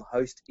Valley will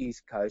host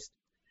East Coast.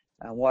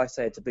 Why I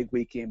say it's a big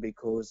weekend,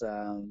 because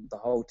the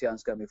whole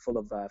town's going to be full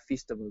of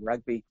festival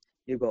rugby.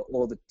 You've got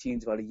all the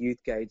Teens Valley youth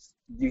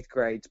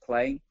grades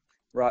playing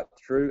right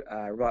through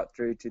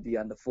to the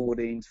under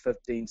 14s,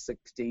 15s,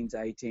 16s,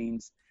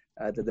 18s,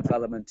 the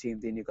development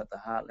team. Then you've got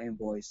the Heartland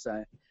boys.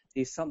 So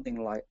there's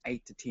something like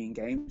 8 to 10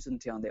 games in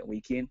town that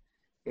weekend.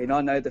 And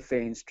I know the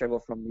fans travel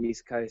from the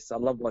East Coast. I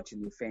love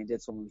watching the fans.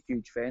 That's why I'm a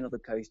huge fan of the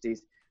Coasties.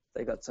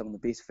 They got some of the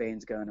best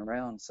fans going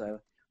around. So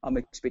I'm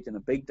expecting a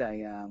big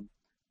day,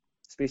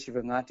 especially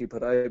for Ngāti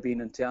Porou being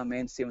in town,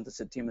 man. 7th of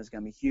September is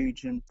going to be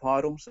huge in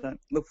Paidle. So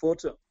look forward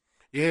to it.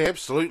 Yeah,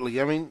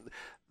 absolutely. I mean,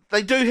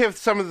 they do have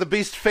some of the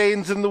best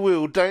fans in the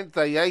world, don't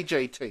they,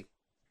 JT?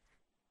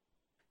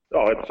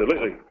 Oh,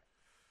 absolutely.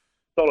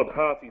 Solid,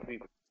 hearty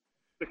people.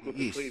 Stick with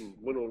Yes. the team,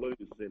 win or lose,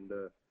 and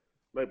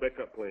no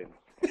backup plans.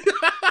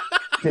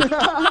 I'm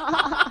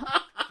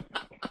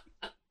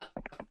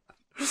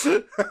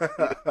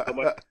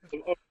honest,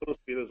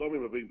 I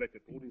remember being back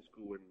at boarding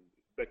school and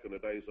back in the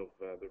days of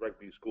the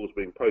rugby scores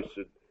being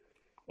posted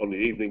on the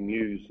evening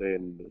news,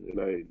 and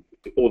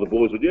all the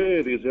boys would,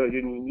 there's our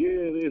union,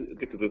 there's,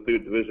 get to the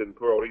 3rd division,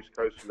 poor old East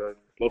Coast,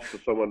 lost to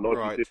someone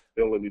 97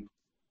 0, and you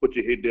put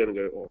your head down and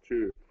go, oh,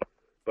 sure.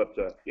 But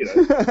it's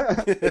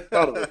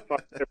part of the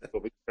fabric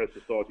of East Coast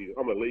society.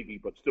 I'm a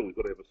leaguey, but still we've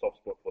got to have a soft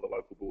spot for the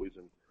local boys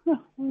and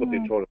what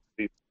they're trying to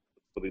do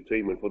for their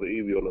team and for the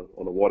Iwi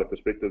on a wider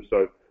perspective.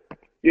 So,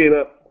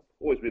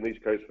 always been an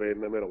East Coast fan,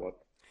 no matter what.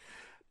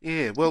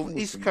 Yeah, well,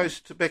 East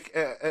Coast, back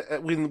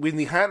when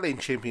the Heartland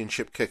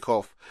Championship kick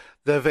off,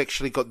 they've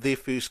actually got their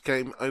first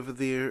game over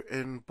there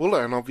in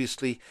Bulla, and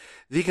obviously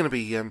they're going to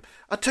be.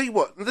 I tell you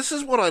what, this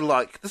is what I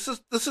like. This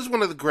is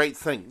one of the great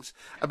things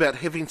about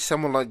having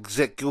someone like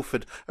Zach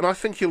Gilford, and I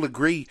think you'll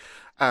agree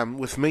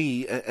with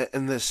me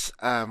in this,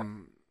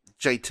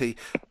 JT.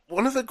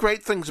 One of the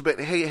great things about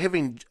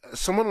having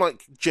someone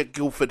like Jack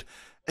Gilford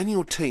in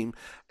your team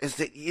is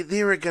that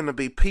there are going to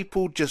be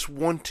people just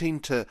wanting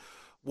to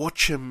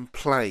watch him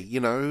play,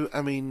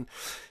 I mean,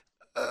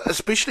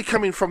 especially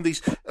coming from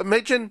these,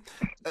 imagine,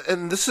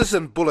 and this is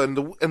in Bulla,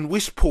 in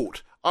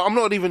Westport. I'm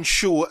not even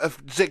sure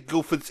if Zach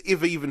Gilford's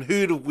ever even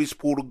heard of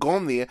Westport or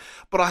gone there,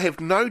 but I have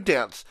no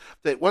doubts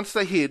that once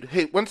they heard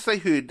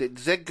that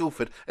Zach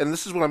Gilford, and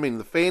this is what I mean,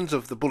 the fans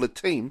of the Bulla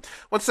team,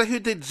 once they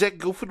heard that Zach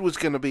Gilford was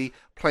going to be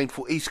playing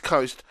for East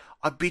Coast,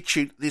 I bet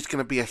you there's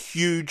going to be a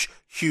huge,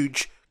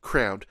 huge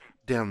crowd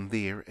down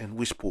there in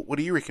Westport. What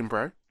do you reckon,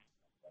 bro?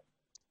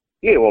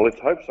 Yeah, well, let's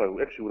hope so.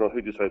 Actually, when I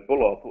heard you say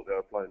Bulla, I thought they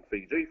were playing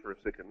Fiji for a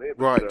second there.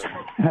 But,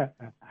 right.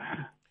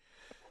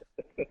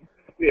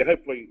 Yeah,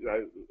 hopefully, a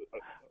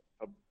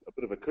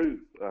bit of a coup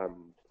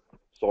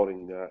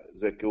signing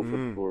Zach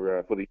Gilford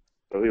for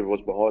whoever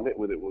was behind that,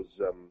 whether it was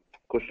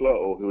Kushla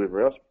or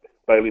whoever else.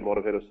 Bailey might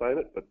have had a say in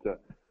it, but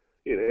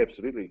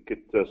absolutely get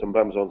some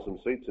bums on some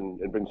seats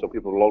and bring some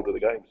people along to the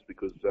games,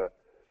 because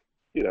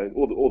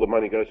all the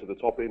money goes to the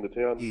top end of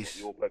town, yes.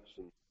 The All Blacks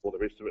and all the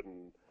rest of it,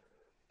 and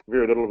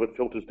very little of it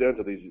filters down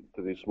to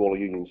these smaller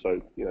unions.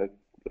 So,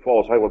 if I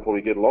was home, I'd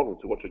probably get along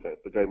to watch a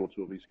game or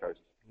two of East Coast.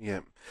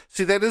 Yeah.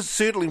 See, that is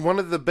certainly one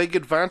of the big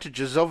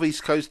advantages of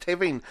East Coast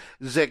having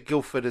Zach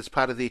Gilford as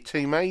part of their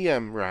team,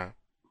 Ra?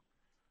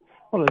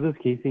 Well, it is,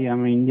 Keithy. I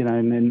mean,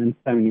 in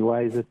so many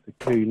ways, it's a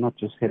coup, not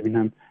just having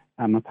him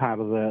a part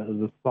of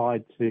the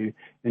side to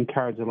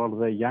encourage a lot of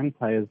the young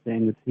players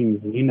and the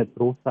team's unit,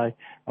 but also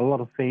a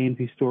lot of fans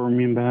who still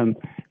remember him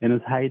in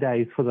his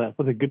heydays for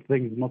the good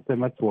things, not so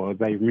much. Well,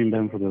 they remember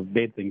him for the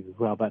bad things as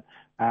well, but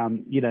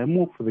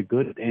more for the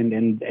good and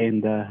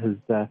his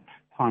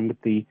time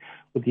with the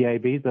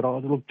ABs. But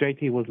look,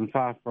 JT wasn't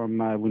far from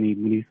when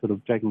he sort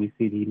of jokingly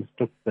said he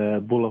mistook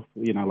the Bulla,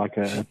 like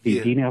a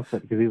Fijian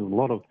outfit, because there's a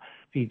lot of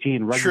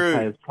Fijian rugby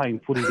players playing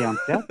footy down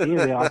south.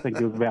 Yeah, I think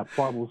there was about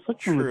 5 or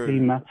 6 on the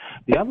team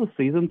the other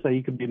season, so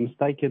you could be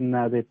mistaken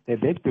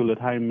that girl at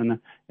home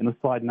in a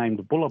side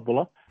named Bulla.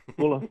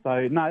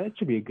 So, no, it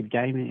should be a good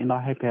game, and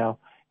I hope our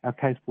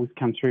Coast boys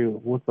come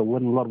through with a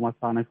win. A lot of my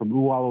whānau from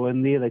Uawa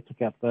in there. They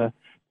took out the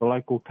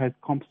local Coast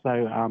comp,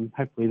 so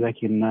hopefully they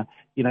can,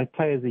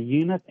 play as a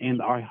unit,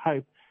 and I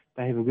hope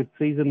they have a good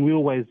season. We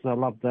always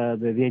love the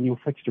annual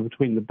fixture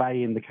between the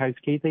Bay and the Coast,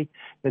 Keithy.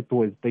 That's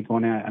always big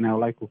on our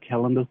local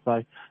calendar.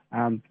 So,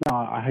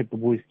 I hope the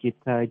boys get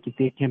their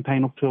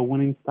campaign off to a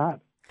winning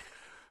start.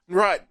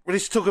 Right,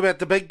 let's talk about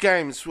the big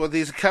games. Well,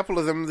 there's a couple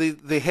of them.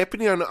 They're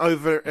happening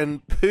over in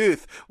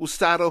Perth. We'll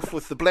start off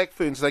with the Black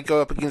Ferns. They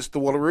go up against the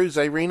Wallaroos,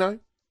 Reno?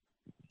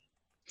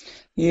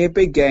 Yeah,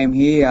 big game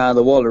here.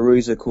 The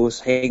Wallaroos, of course,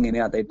 hanging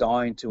out. They're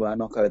dying to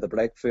knock over the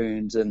Black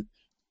Ferns, and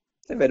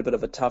they've had a bit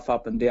of a tough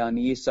up and down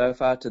year so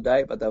far to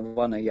date, but they've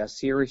won a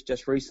series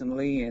just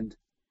recently, and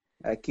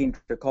Kendra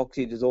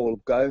Coxhead is all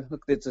go.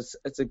 Look,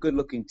 it's a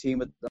good-looking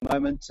team at the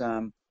moment.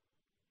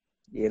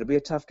 It'll be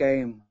a tough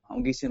game.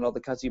 I'm guessing a lot of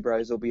the Cuzzy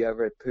Bros will be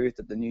over at Perth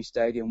at the new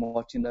stadium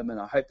watching them, and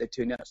I hope they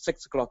turn out at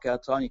 6 o'clock our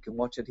time. You can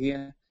watch it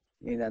here.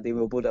 Then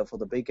we'll build up for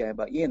the big game.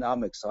 But,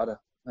 I'm excited.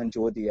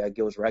 enjoyed the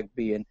girls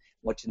rugby and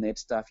watching that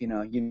stuff. You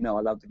know,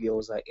 I love the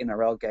girls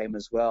NRL game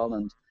as well,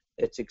 and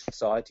it's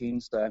exciting.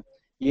 So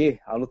yeah,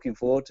 I'm looking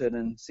forward to it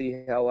and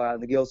see how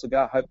the girls will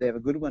go. I hope they have a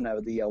good one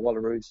over the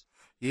Wallaroos.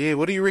 Yeah,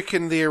 what do you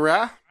reckon there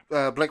are?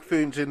 Black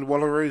Ferns and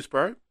Wallaroos,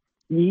 bro?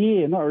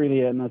 Yeah, not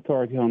really an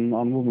authority on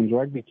women's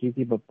rugby,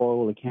 Keithy, but by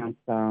all accounts,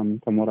 from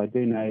what I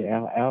do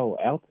know,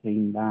 our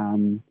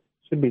team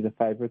should be the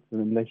favourites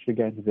unless you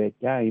go into that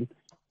game.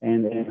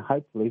 And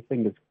hopefully,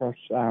 fingers crossed,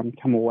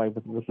 come away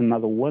with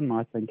another win.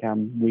 I think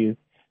we've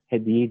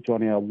had the edge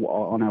on our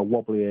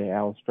wobbly,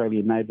 our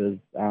Australian neighbours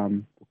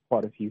for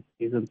quite a few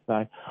seasons.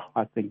 So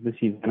I think this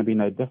year's going to be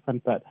no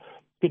different. But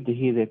good to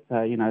hear that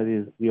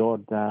there's the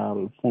odd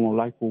former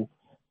local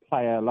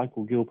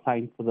girl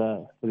playing for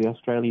the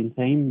Australian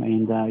team,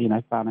 and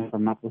Whānau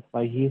from up this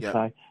way here. Yep.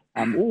 So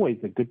always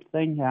a good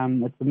thing.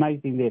 It's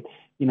amazing that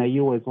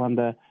you always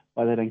wonder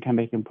why they don't come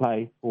back and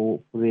play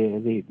for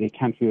their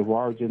country of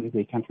origin,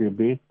 their country of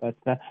birth. But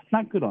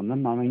not good on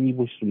them. I mean, you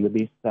wish them the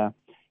best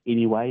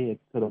anyway. It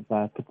sort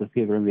of puts a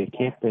feather in their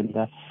cap, and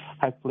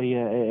hopefully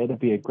it'll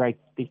be a great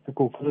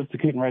spectacle because it's a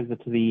curtain raiser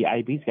to the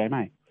AB's game,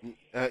 eh?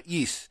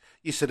 Yes,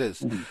 it is.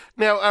 Mm-hmm.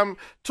 Now,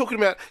 talking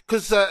about,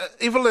 because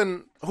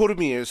Evelyn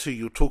Horomia is who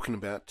you're talking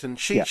about, and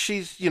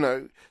she's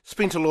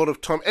spent a lot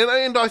of time,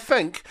 and I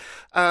think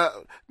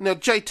now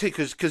JT,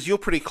 because you're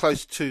pretty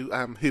close to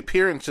her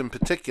parents in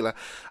particular,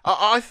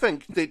 I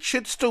think that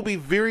should still be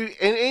very,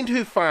 and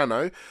her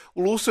whānau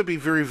will also be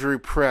very, very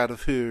proud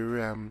of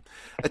her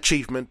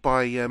achievement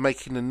by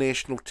making the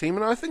national team,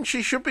 and I think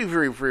she should be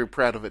very, very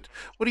proud of it.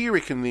 What do you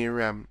reckon there,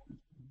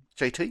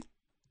 JT?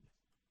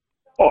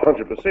 Oh,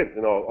 100%.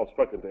 I've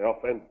spoken to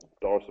Alf and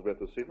Doris about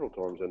this several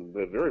times, and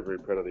they're very, very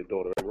proud of their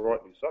daughter, and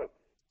rightly so.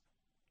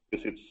 I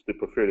guess they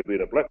prefer to be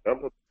in a black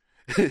jumper.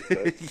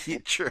 Yeah,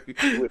 true.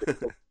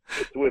 To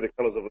wear the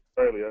colours of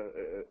Australia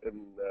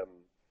in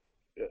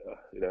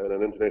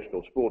an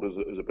international sport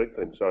is a big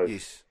thing. So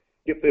yes.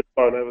 Get their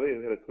phone over there.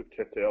 We had a quick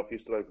chat to Alf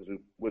yesterday because we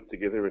worked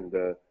together, and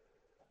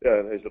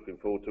he's looking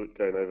forward to it,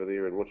 going over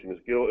there and watching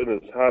his girl. In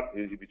his heart,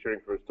 he'd be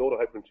cheering for his daughter,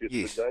 hoping she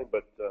gets the game,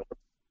 but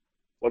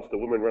once the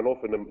women run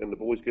off and the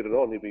boys get it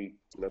on, he'll be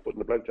putting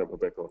the black jumper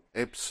back on.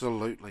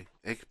 Absolutely.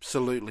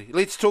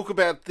 Let's talk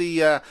about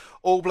the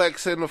All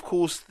Blacks and, of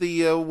course,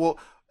 the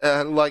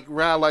like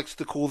Ra likes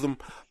to call them,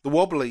 the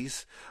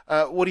Wobblies.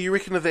 What do you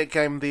reckon of that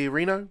game there,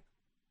 Reno?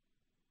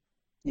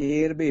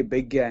 Yeah, it'll be a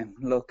big game.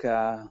 Look,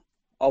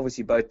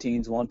 obviously both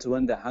teams want to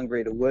win. They're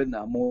hungry to win.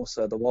 More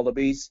so the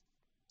Wallabies.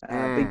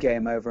 Big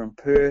game over in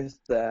Perth.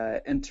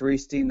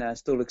 Interesting.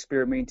 Still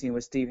experimenting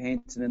with Steve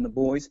Hansen and the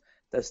boys.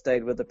 They've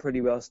stayed with a pretty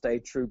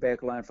well-stayed true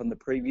back line from the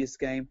previous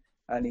game.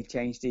 Only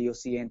changed there. You'll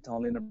see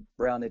Anton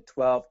Lienert-Brown at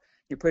 12.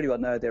 You pretty well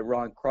know that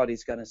Ryan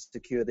Crotty's going to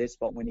secure that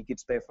spot when he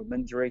gets back from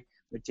injury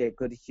with Jack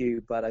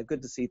Goodhue. But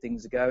good to see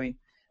things are going.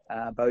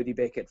 Bodie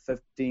back at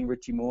 15.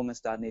 Richie Mo'unga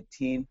starting at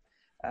 10.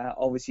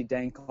 Obviously,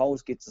 Dane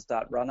Coles gets a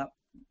start run-up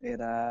at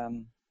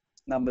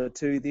number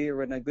 2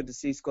 there. And good to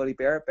see Scotty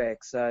Barrett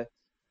back. So,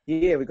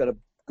 yeah, we've got a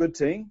good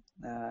team.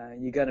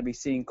 You're going to be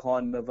seeing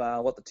kind of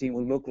what the team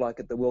will look like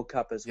at the World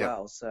Cup as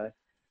well. So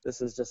this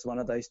is just one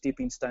of those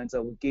stepping stones, I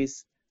would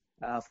guess,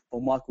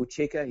 for Michael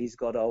Cheika. He's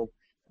got old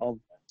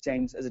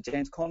James, is it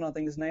James Conner, I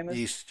think his name is?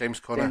 Yes, James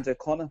Conner. James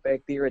O'Connor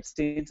back there at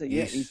centre.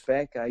 Yeah, yes. He's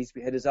back. He's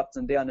had his ups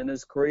and downs in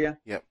his career.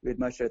 Yep. We had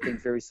most of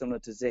things very similar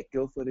to Zach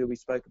Gilford, who we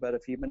spoke about a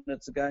few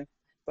minutes ago.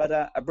 But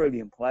a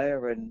brilliant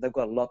player, and they've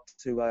got a lot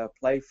to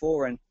play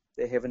for, and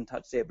they haven't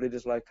touched that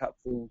Bledisloe Cup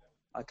for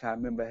I can't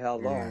remember how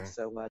long. Yeah.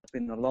 So it's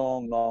been a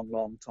long, long,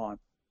 long time.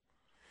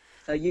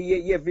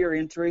 Yeah, very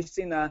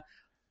interesting.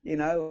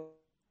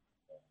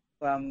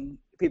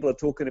 People are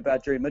talking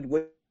about during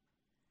midweek,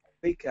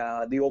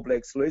 the All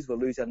Blacks we'll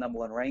lose our number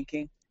 1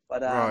 ranking. But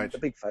the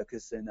big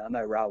focus, and I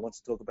know Ra wants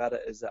to talk about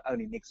it, is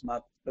only next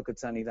month. Look,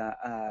 it's only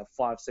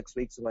 5-6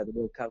 weeks away. The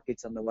World Cup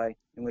gets underway,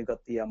 and we've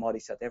got the mighty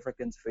South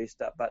Africans first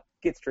up. But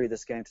get through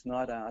this game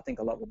tonight. I think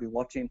a lot will be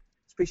watching,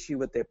 especially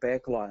with their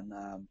backline.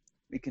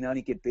 We can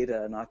only get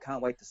better, and I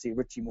can't wait to see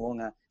Richie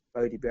Mo'unga,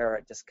 Bodie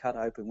Barrett just cut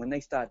open. When they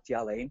start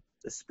gelling,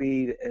 the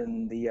speed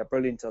and the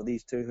brilliance of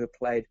these two who have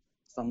played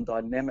some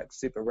dynamic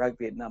Super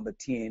Rugby at number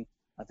 10,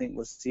 I think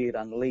we'll see it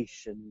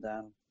unleash. And,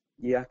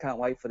 I can't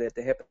wait for that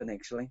to happen,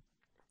 actually.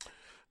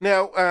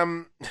 Now,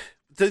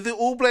 do the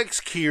All Blacks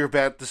care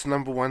about this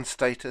number 1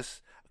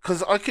 status?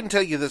 Because I can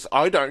tell you this,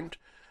 I don't.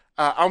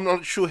 I'm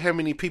not sure how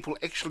many people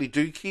actually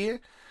do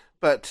care,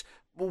 but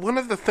one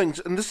of the things,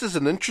 and this is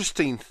an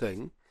interesting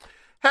thing,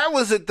 how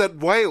is it that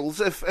Wales,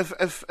 if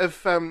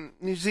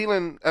New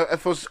Zealand,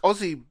 if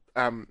Aussie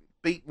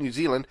beat New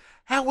Zealand,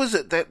 how is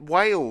it that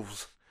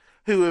Wales,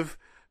 who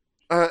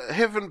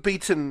haven't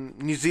beaten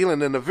New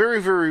Zealand in a very,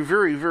 very,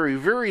 very, very,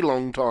 very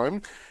long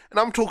time, and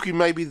I'm talking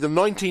maybe the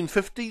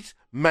 1950s,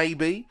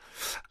 maybe,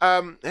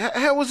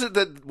 how is it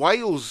that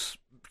Wales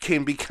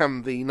can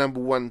become the number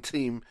 1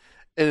 team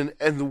in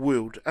the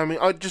world? I mean,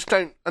 I just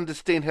don't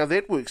understand how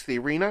that works there,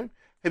 Reno.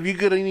 Have you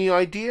got any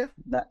idea?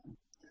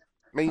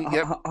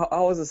 I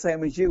was the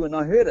same as you when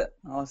I heard it.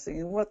 I was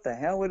thinking, what the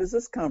hell? Where does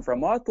this come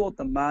from? I thought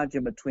the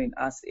margin between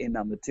us and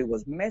number 2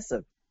 was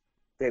massive,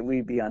 that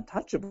we'd be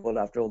untouchable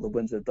after all the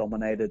wins we've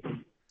dominated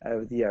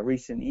over the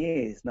recent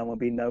years. No one would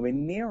be nowhere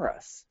near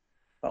us.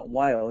 But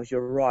Wales,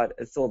 you're right,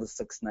 it's all the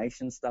Six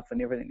Nations stuff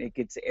and everything that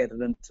gets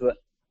added into it.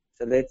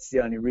 So that's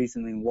the only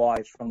reasoning why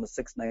it's from the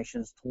Six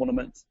Nations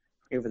tournaments,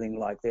 everything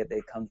like that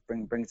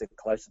brings it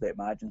close to that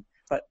margin.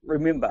 But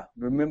remember,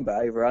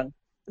 everyone,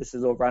 this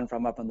is all run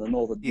from up in the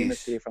northern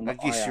hemisphere from the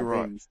IRM.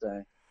 Right.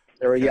 So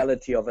the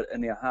reality of it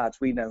in our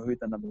hearts, we know who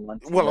the number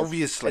 1 team is.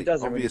 Obviously. It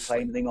doesn't really play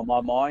anything on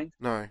my mind.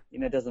 No.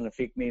 It doesn't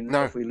affect me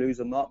if we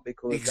lose or not,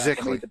 because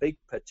for me, the big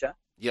picture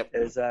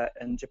is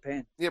in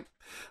Japan. Yep.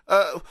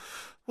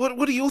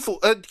 What are your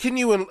thoughts?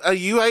 Are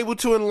you able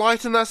to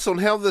enlighten us on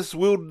how this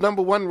world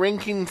number 1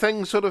 ranking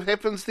thing sort of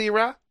happens there,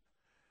 Ra?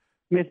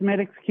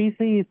 Mathematics,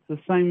 Keithy, it's the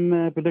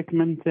same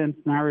predicament and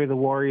scenario the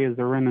Warriors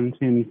are in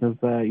terms of,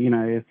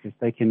 if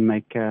they can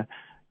make a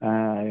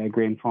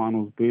grand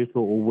finals berth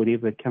or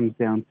whatever. It comes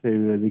down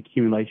to the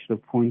accumulation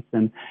of points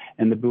and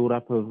the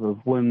build-up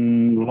of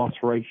win-loss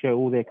ratio,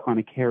 all that kind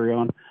of carry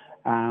on.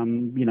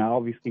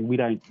 Obviously we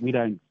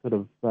don't sort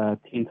of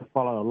tend to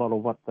follow a lot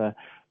of what the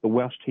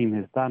Welsh team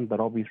has done, but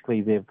obviously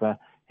they've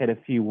had a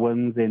few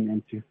wins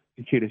and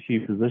secured a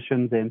few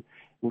positions, and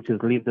which has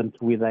led them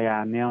to where they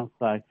are now.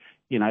 So,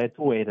 it's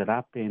all added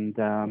up, and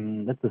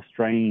it's a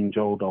strange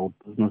old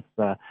business,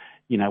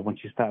 once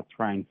you start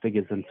throwing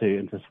figures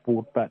into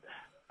sport. But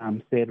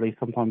sadly,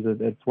 sometimes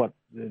it's what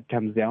it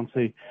comes down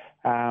to.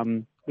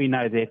 We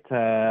know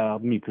that,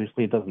 me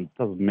personally, it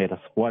doesn't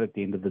matter squat at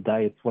the end of the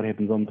day. It's what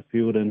happens on the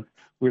field and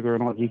whether or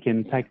not you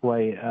can take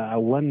away a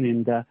win,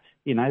 and,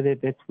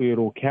 that's where it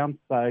all counts.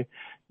 So,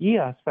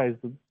 I suppose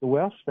the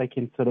Welsh, they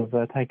can sort of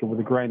take it with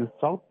a grain of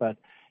salt, but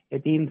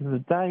at the end of the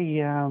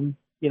day,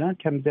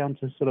 it comes down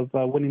to sort of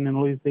winning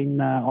and losing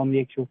on the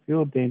actual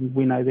field, and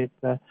we know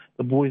that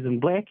the boys in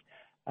black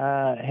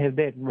have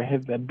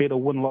a better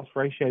win-loss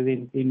ratio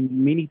than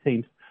many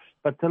teams.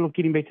 But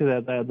getting back to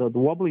the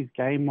Wobblies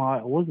game,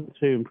 I wasn't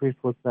too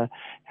impressed with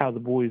how the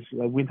boys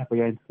went up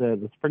against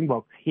the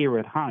Springboks here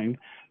at home.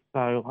 So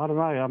I don't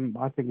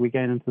know. I think we're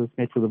going into this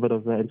match with a bit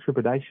of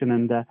intrepidation,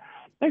 and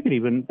they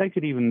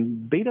could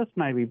even beat us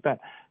maybe. But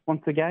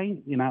once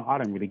again, I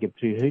don't really give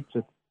 2 hoots.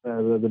 It's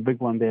the big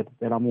one that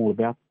I'm all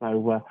about.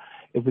 So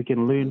if we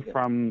can learn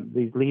from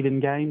these lead-in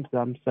games,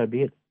 so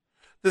be it.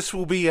 This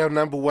will be our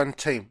number 1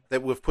 team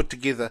that we've put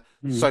together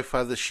so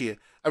far this year.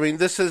 I mean,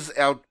 this is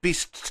our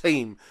best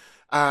team.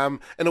 And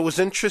it was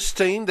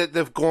interesting that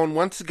they've gone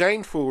once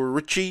again for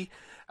Richie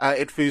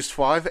at first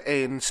 5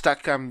 and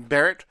stuck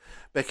Barrett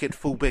back at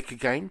fullback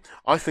again.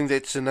 I think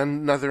that's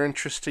another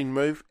interesting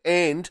move,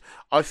 and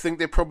I think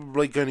they're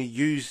probably going to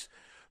use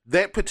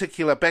that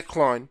particular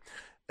backline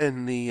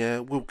in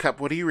the World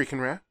Cup. What do you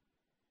reckon, Ra?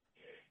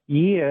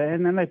 Yeah,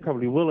 and then they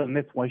probably will, and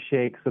that's why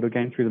Shag's sort of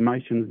going through the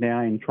motions now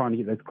and trying to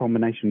get those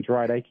combinations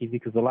right, Keithy,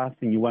 because the last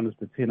thing you want is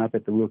to turn up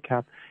at the World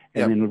Cup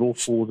and then it all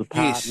falls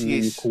apart and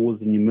then your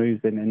calls and your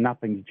moves and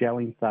nothing's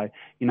gelling. So,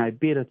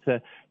 better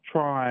to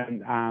try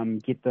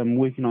and get them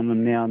working on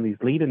them now in these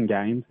lead-in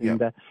games.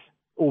 And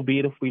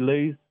albeit if we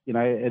lose,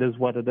 it is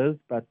what it is,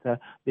 but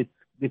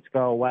let's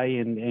go away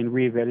and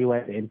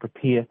reevaluate and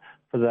prepare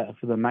for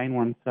the main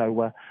one.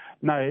 So,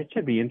 no, it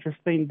should be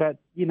interesting, but,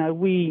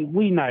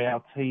 we know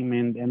our team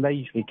and they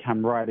usually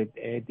come right at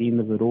the end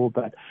of it all,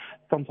 but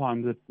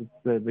sometimes it's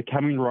the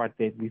coming right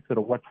that we sort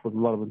of watch with a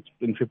lot of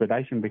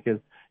intrepidation, because,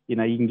 you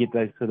can get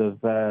those sort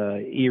of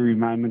eerie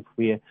moments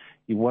where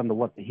you wonder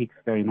what the heck's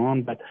going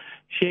on. But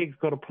Shag's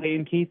got a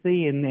plan,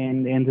 Keithy,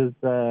 and his,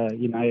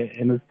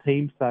 and his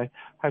team, so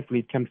hopefully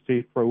it comes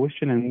to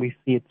fruition and we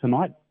see it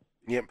tonight.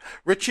 Yep.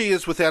 Richie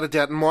is, without a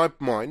doubt, in my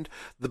mind,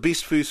 the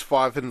best first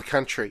 5 in the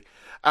country.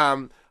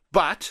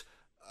 But,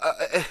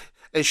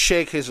 as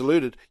Shag has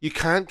alluded, you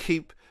can't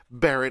keep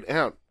Barrett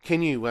out,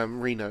 can you,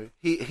 Reno?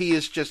 He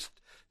is just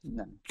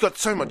got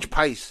so much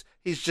pace.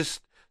 He's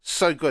just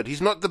so good.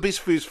 He's not the best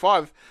first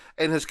 5,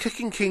 and his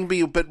kicking can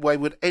be a bit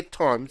wayward at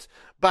times,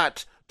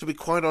 but, to be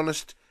quite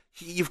honest,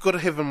 you've got to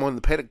have him on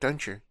the paddock,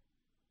 don't you?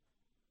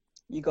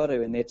 You got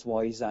to, and that's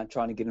why he's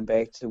trying to get him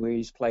back to where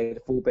he's played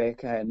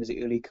fullback in his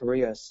early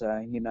career.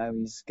 So,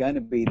 he's going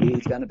to be there,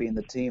 he's going to be in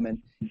the team, and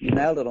you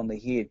nailed it on the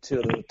head. 2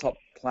 of the top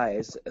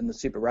players in the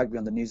Super Rugby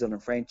on the New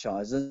Zealand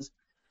franchises.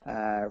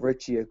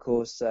 Richie, of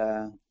course,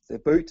 the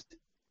boot.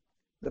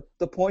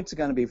 The points are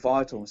going to be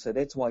vital, so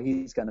that's why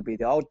he's going to be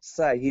there. I would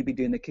say he'd be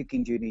doing the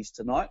kicking duties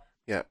tonight.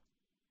 Yeah.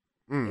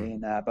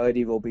 And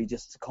Bodie will be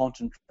just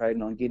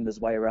concentrating on getting his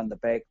way around the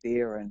back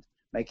there and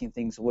making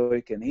things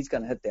work, and he's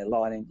going to hit that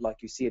line, and like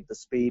you said, the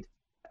speed.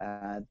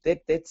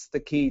 That's the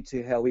key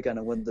to how we're going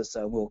to win this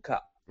World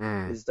Cup,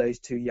 is those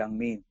 2 young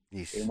men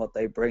and what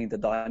they bring, the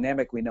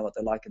dynamic. We know what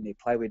they like in their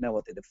play, we know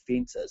what their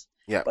defence is,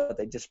 but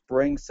they just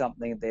bring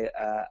something that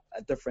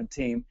a different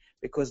team,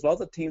 because a lot of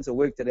the teams have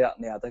worked it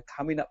out now. They're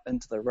coming up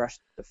into the rush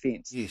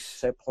defence.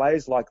 So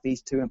players like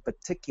these 2 in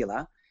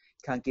particular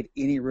can't get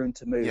any room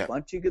to move.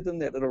 Once you give them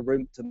that little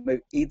room to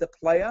move, either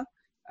player,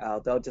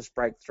 they'll just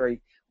break through.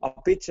 I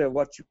bet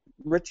you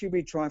Richie will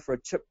be trying for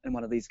a chip in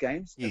one of these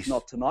games, if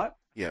not tonight.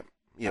 Yeah,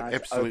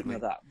 absolutely. Open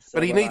it up. So,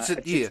 but he needs it,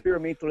 it's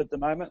experimental at the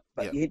moment,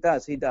 but he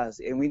does.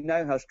 And we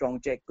know how strong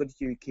Jack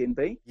Goodhue can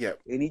be. Yeah.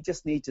 And he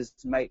just needs his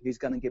mate who's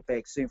going to get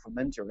back soon from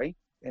injury,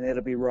 and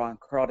that'll be Ryan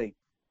Crotty.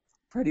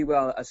 Pretty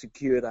well a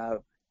secured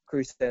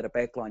Crusader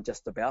backline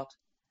just about.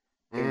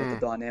 And with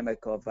the dynamic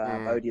of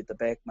Bodie at the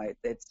back, mate,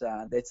 that's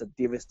a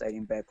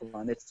devastating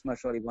backline. That's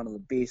most likely one of the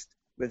best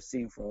we've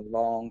seen for a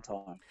long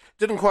time.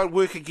 Didn't quite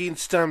work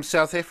against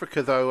South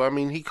Africa, though. I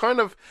mean, he kind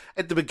of,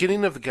 at the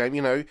beginning of the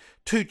game,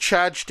 2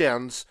 charge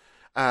downs,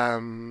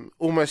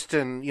 almost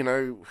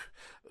in,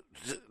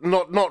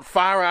 not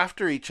far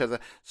after each other.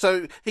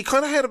 So he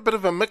kind of had a bit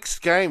of a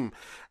mixed game.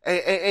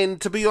 And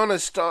to be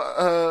honest,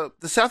 the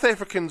South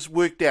Africans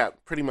worked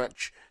out pretty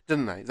much,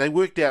 didn't they? They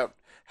worked out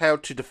how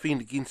to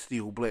defend against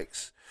the All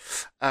Blacks.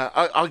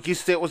 I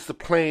guess that was the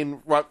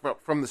plan right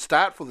from the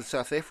start for the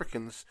South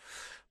Africans.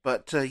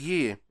 But,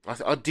 I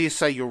dare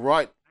say you're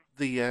right.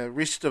 The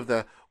rest of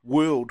the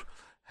world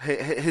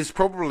has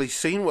probably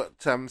seen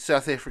what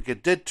South Africa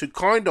did to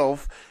kind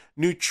of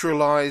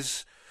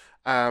neutralise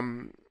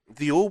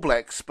the All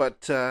Blacks.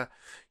 But,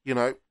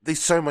 there's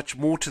so much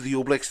more to the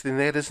All Blacks than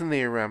that, isn't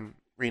there,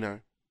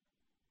 Reno?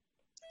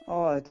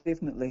 Oh,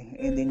 definitely.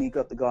 And then you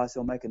got the guys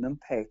who'll make an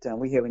impact.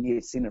 We haven't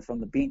yet seen it from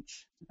the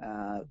bench.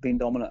 Been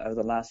dominant over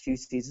the last few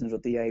seasons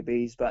with the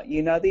ABs. But,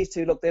 these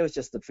two, look, that was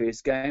just the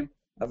first game.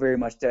 I very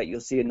much doubt you'll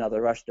see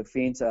another rush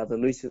defence. The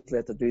Lucies will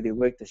have to do their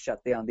work to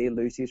shut down their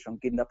Lucies from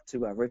getting up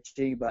to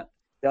Richie. But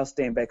they'll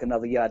stand back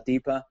another yard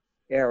deeper.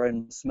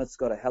 Aaron Smith's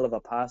got a hell of a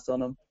pass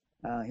on him.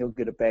 He'll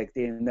get it back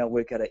there, and they'll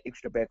work out an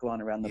extra back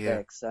line around the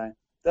back. So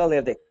they'll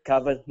have that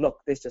covered.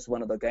 Look, that's just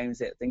one of the games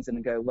that things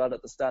didn't go well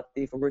at the start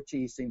there for Richie.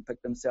 He seemed to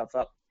pick himself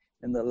up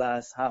in the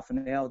last half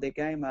an hour of that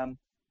game.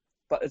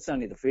 But it's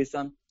only the first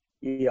one.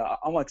 Yeah,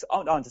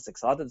 I'm just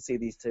excited to see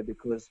these two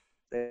because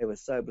they were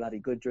so bloody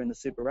good during the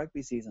Super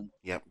Rugby season.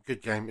 Yeah,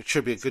 good game. It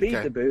should be a good game.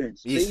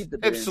 Speed the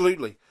burn.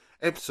 Yes,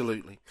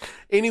 absolutely.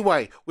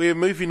 Anyway, we're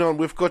moving on.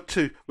 We've got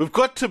to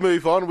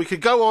move on. We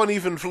could go on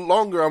even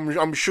longer,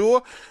 I'm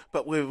sure,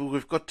 but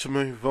we've got to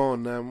move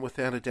on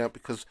without a doubt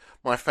because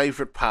my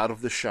favourite part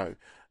of the show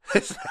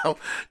has now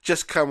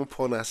just come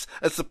upon us.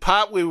 It's the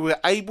part where we're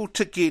able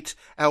to get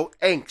our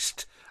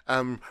angst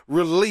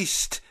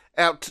released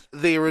out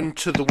there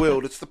into the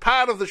world. It's the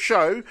part of the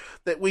show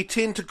that we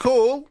tend to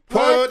call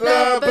Put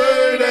the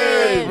Boot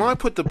In! My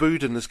Put the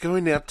Boot In is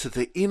going out to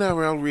the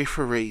NRL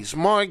referees.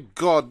 My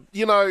God,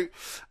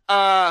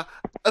 over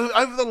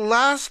the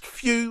last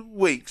few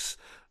weeks,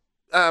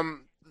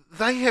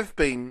 they have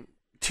been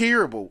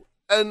terrible.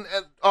 And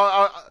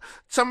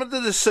some of the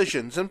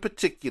decisions in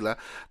particular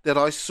that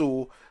I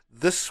saw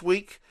this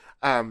week,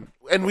 and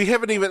we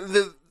haven't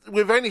even...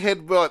 We've only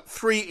had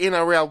 3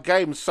 NRL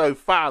games so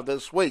far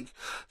this week.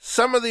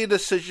 Some of their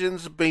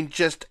decisions have been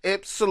just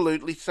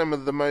absolutely some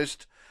of the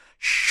most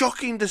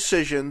shocking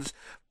decisions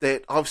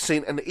that I've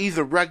seen in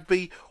either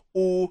rugby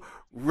or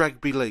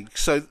rugby league.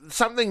 So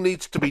something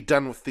needs to be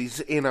done with these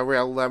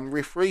NRL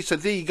referees. So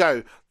there you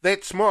go.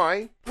 That's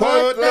my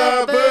Put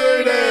the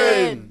Boot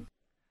In!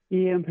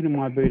 Yeah, I'm putting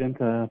my boot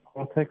into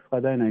politics. I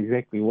don't know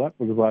exactly what,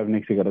 because I haven't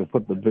actually got to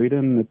put the boot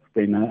in. It's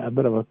been a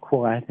bit of a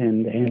quiet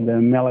and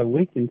a mellow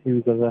week in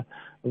terms of a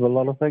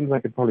lot of things. I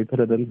could probably put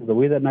it into the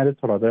weather. No,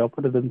 that's what I'll do. I'll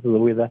put it into the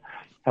weather,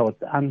 how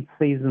it's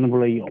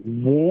unseasonably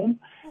warm,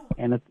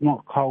 and it's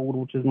not cold,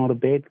 which is not a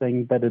bad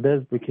thing, but it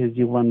is because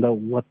you wonder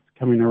what's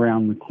coming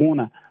around the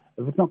corner.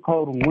 If it's not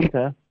cold in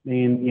winter,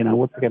 then,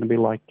 what's it going to be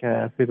like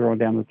further on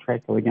down the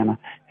track? Are we going to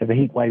have a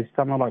heat wave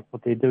summer like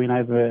what they're doing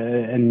over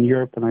in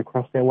Europe and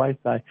across their way?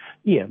 So,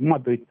 yeah, my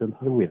boot's into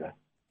the weather.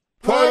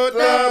 Put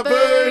the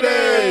boot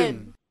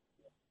in!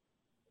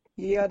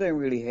 Yeah, I don't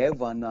really have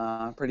one.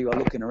 Pretty well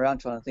looking around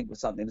trying to think of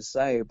something to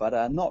say,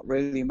 but not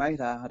really,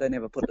 mate. I don't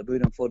ever put the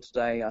boot in for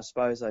today. I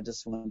suppose I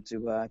just want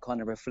to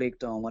kind of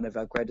reflect on one of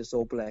our greatest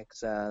All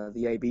Blacks.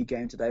 The AB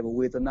game today will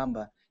wear the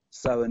number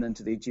sewn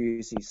into their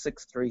jersey,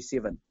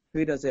 637.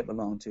 Who does that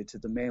belong to? To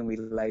the man we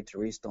laid to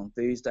rest on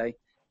Thursday,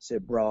 Sir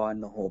Brian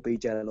Lahore,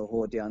 BJ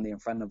Lahore, down there in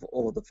front of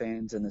all the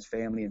fans and his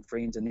family and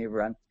friends and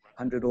everyone.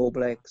 100 All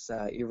Blacks,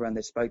 everyone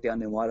that spoke down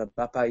there in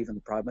Wairarapa, even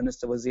the Prime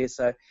Minister was there.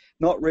 So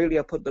not really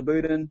I put the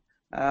boot in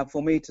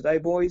for me today,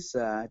 boys,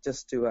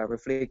 just to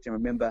reflect and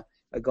remember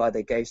a guy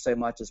that gave so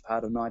much as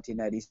part of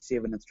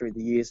 1987 and through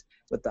the years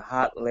with the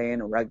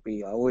Heartland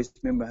Rugby. I always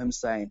remember him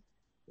saying,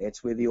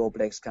 that's where the All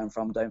Blacks come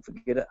from, don't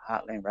forget it,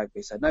 Heartland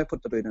Rugby. So no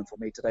put the boot in for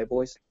me today,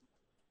 boys.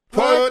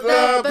 Put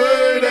the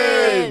boot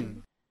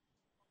in!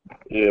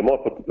 Yeah, my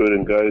put the boot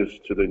in goes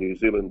to the New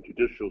Zealand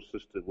judicial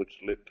system, which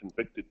let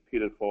convicted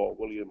paedophile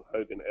William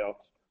Hogan out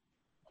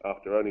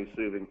after only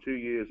serving 2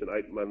 years and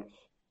 8 months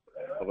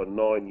of a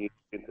 9-year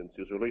sentence.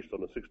 He was released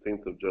on the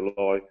 16th of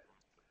July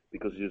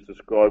because he is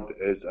described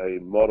as a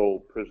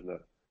model prisoner.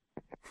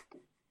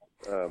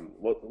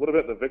 What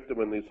about the victim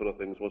in these sort of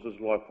things? Was his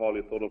life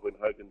highly thought of when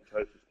Hogan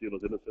chose to steal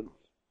his innocence,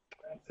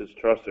 his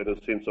trust and his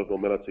sense of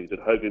normality? Did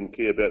Hogan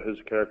care about his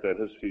character and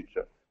his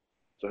future?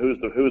 So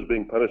who's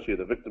being punished here,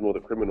 the victim or the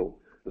criminal?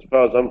 As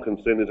far as I'm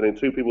concerned, there's only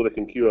two people that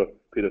can cure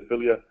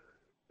paedophilia.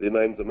 Their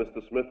names are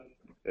Mr. Smith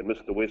and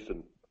Mr.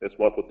 Weston. That's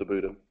my put the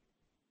boot in.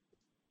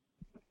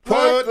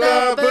 Put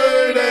the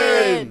boot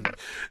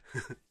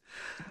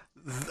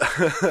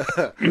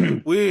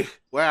in!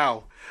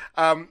 Wow.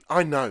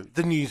 I know,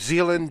 the New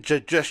Zealand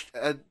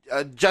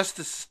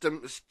justice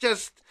system is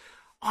just,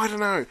 I don't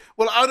know.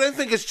 Well, I don't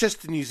think it's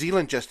just the New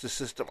Zealand justice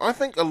system. I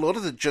think a lot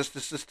of the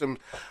justice system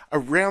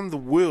around the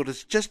world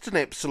is just an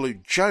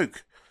absolute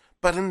joke.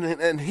 But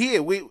in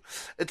here,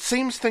 it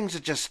seems things are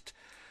just,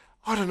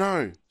 I don't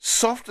know,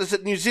 soft. Is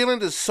it New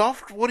Zealand is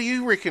soft? What do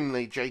you reckon,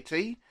 Lee,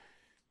 JT?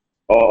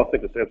 Oh, I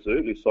think it's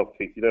absolutely soft,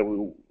 Keith. You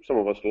know, some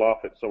of us laugh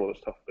at some of the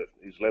stuff that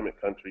Islamic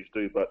countries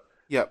do, but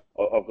yep.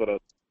 I've got to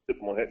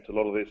tip my hat to a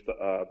lot of their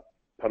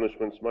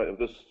punishments, mate. If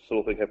this sort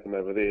of thing happened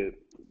over there,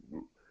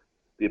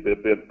 there'd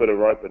be a bit of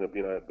rope and a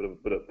bit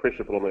of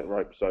pressure put on that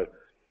rope. So,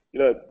 you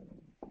know,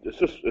 it's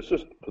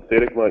just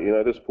pathetic, mate. You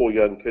know, this poor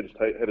young kid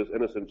had his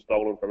innocence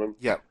stolen from him.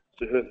 Yeah.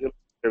 So he'll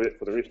carry that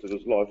for the rest of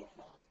his life.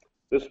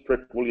 This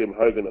prick, William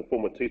Hogan, a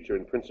former teacher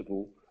and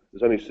principal,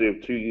 has only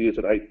served 2 years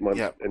and 8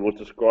 months and was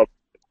described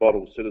as a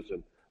model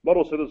citizen.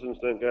 Model citizens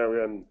don't go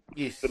around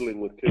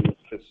fiddling with kids.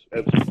 It's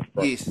absolutely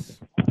right. Yes.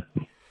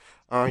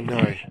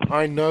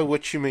 I know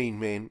what you mean,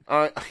 man.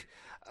 I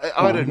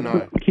don't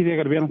know. Keith, I've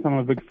got to be honest, I'm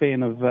a big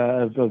fan of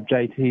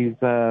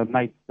JT's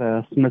mates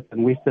Smith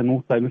and Weston,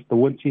 also Mr.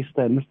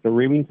 Winchester and Mr.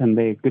 Remington.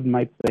 They're good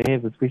mates to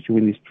have, especially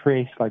when there's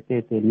trash like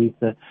that needs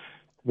to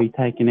be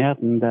taken out.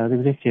 And there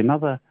was actually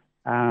another,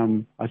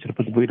 I should have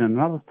put the boot in,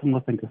 another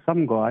similar thing to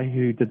some guy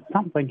who did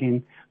something,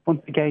 and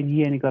once again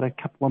he only got a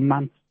couple of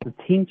months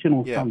detention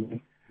or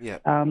something. Yeah.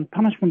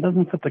 Punishment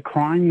doesn't fit the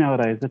crime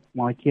nowadays. It's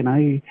like, you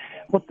know,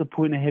 what's the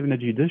point of having a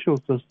judicial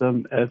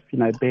system if, you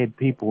know, bad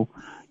people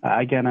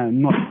are going to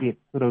not get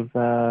sort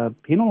of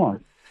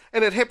penalised?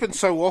 And it happens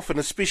so often,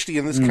 especially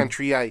in this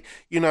country, eh?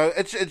 You know,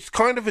 it's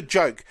kind of a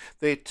joke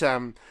that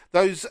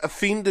those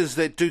offenders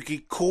that do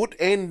get caught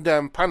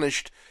and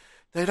punished,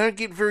 they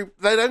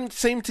don't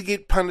seem to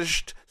get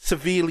punished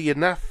severely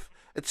enough,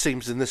 it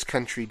seems, in this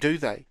country, do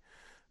they?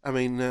 I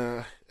mean,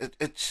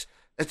 it's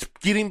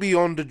getting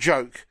beyond a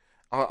joke.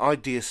 I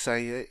dare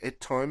say at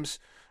times,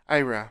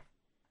 Ra.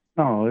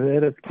 Oh,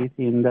 it is,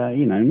 Kitty, and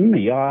you know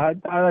me. I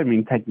don't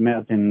mean take them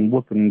out and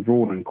whip and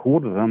draw and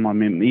quarter them. I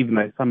mean, even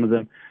though some of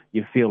them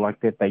you feel like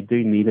that they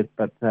do need it,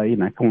 but you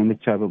know, come on,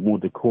 let's show a bit more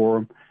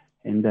decorum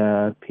and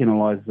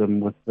penalise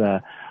them with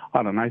I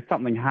don't know,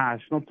 something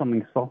harsh, not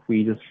something soft where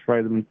you just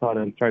throw them inside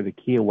and throw the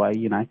key away.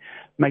 You know,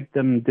 make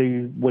them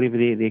do whatever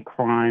their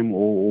crime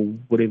or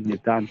whatever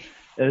they've done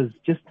is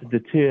just to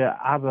deter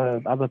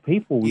other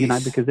people, you know,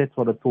 because that's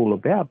what it's all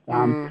about.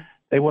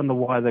 They wonder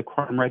why the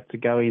crime rates are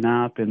going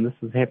up and this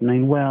is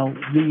happening. Well,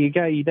 there you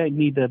go. You don't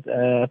need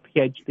a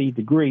PhD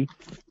degree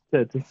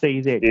to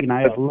see that, you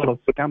know, a lot of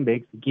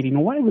scumbags are getting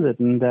away with it.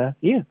 And,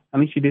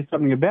 unless you do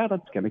something about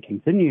it, it's going to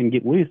continue and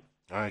get worse.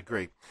 I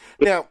agree.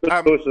 Now,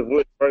 there's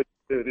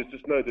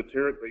just no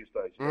deterrent these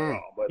days.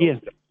 Yes.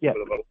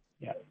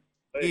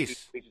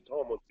 It's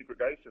time on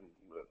segregation.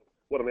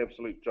 What an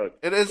absolute joke.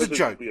 It is a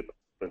joke.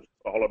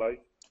 A holiday.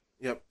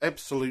 Yep,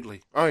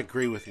 absolutely. I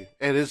agree with you.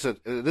 It is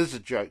a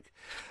joke.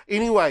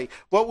 Anyway,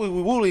 what we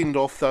will end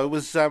off, though,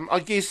 was, I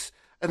guess,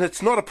 and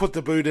it's not a put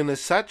the boot in as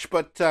such,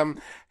 but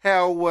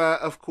how,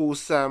 of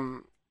course,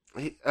 Reno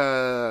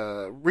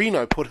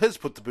put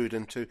the boot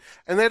into,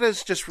 and that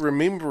is just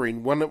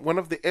remembering one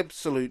of the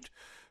absolute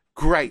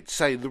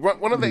greats,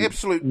 one of the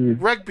absolute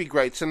rugby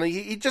greats, and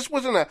he just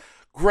wasn't a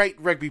great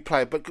rugby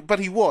player, but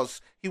he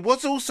was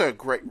also a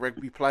great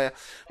rugby player.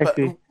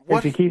 Actually,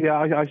 Keith,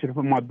 I should have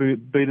put my boot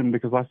in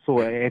because I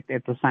saw at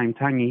the same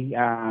tangi.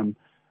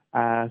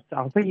 I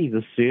think he's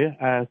a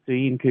Sir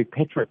Ian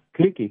Kirkpatrick.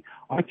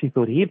 I actually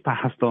thought he had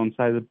passed on,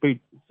 so the boot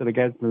sort of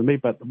goes to me.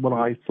 But when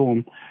I saw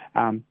him,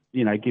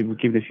 you know, give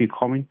it a few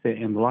comments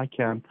and I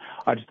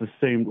just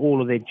assumed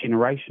all of that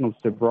generation of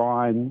Sir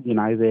Brian, you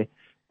know, they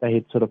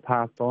had sort of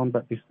passed on,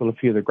 but there's still a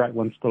few of the great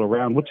ones still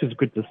around, which is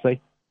good to see.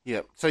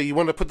 Yeah. So you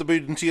want to put the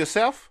boot into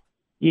yourself?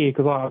 Yeah,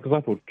 because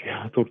I thought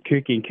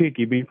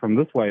Kirky being from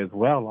this way as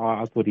well.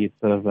 I thought he had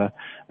sort of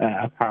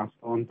passed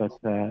on, but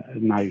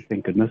no,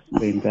 thank goodness.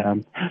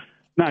 And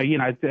no, you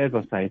know, as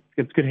I say,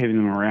 it's good having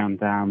them around.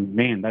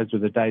 Man, those were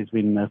the days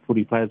when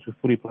footy players were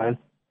footy players.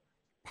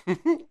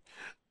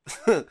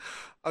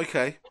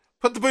 Okay.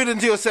 Put the boot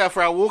into yourself,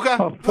 Raoul Walker.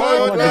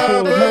 Put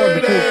the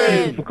boot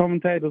in! For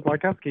commentators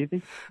like us,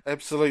 Keithy.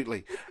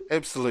 Absolutely.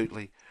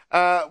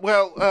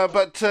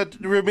 But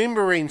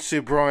remembering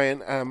Sir Brian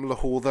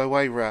Lahore, though,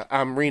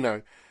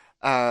 Reno,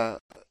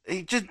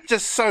 he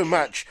just so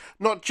much,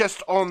 not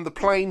just on the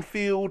playing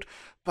field,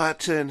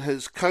 but in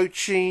his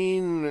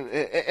coaching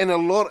and a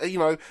lot, you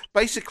know,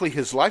 basically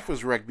his life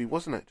was rugby,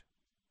 wasn't it?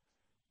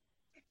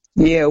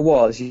 Yeah, it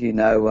was. You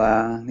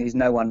know, there's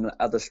no one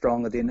other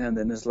stronger than him,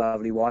 than his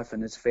lovely wife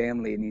and his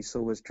family, and he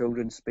saw his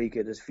children speak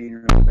at his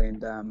funeral.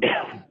 And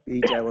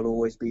BJ will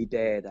always be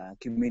dad,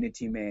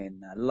 community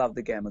man, loved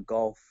the game of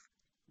golf,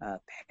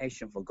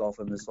 passion for golf.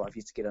 And his wife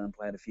used to get out and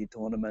play at a few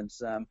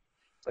tournaments.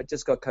 I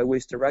just got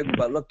coerced to rugby.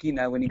 But look,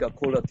 when he got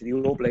called up to the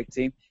All Black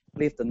team,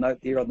 left a note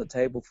there on the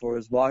table for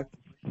his wife.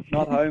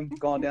 Not home,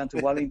 gone down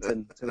to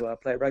Wellington to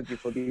play rugby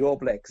for the All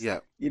Blacks. Yeah.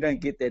 You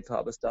don't get that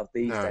type of stuff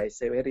these days.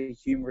 So he had a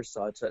humorous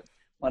side to it.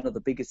 One of the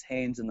biggest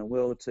hands in the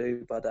world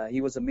too. But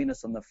he was a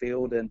menace on the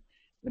field. And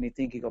when you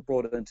think he got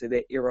brought into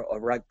that era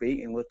of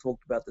rugby, and we've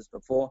talked about this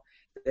before,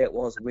 that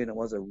was when it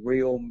was a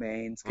real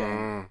man's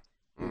game.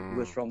 It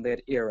was from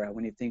that era.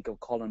 When you think of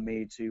Colin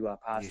Meads, who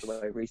passed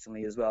away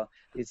recently as well,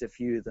 there's a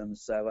few of them.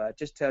 So it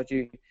just tells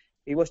you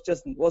he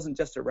wasn't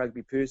just a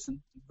rugby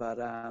person, but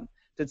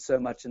did so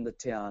much in the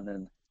town,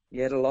 and he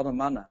had a lot of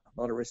mana,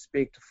 a lot of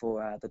respect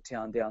for the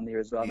town down there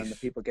as well, and the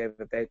people gave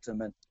it back to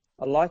him. And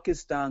I like his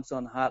stance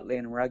on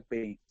Heartland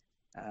Rugby,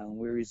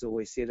 where he's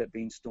always said it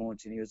being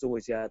staunch, and he was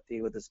always out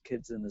there with his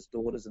kids and his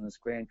daughters and his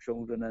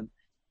grandchildren, and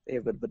they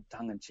have a bit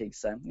tongue-in-cheek.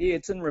 So, yeah,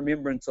 it's in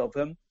remembrance of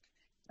him,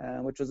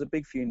 which was a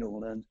big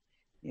funeral. And,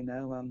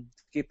 to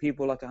get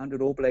people like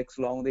 100 All Blacks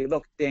along there.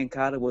 Look, Dan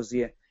Carter was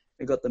there.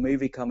 We got the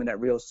movie coming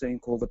out real soon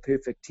called The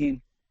Perfect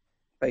 10,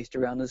 based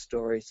around this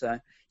story. So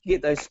you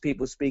get those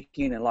people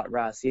speaking, and like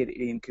Ra said,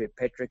 Ian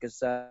Kirkpatrick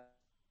is...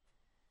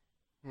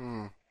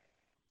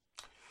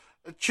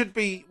 It should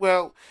be,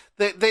 well,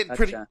 that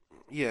pretty...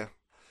 Yeah.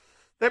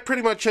 That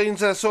pretty much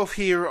ends us off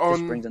here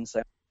on...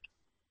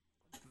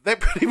 That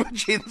pretty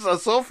much ends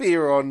us off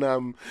here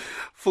on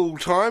Full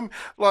Time.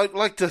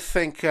 Like to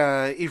thank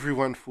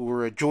everyone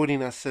for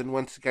joining us, and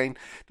once again,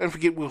 don't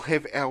forget we'll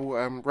have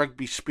our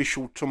rugby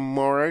special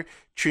tomorrow.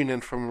 Tune in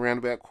from around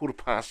about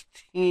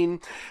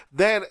 10:15.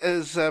 That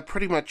is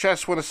pretty much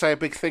us. Want to say a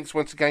big thanks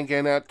once again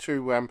going out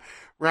to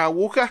Ra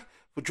Walker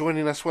for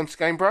joining us once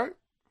again, bro.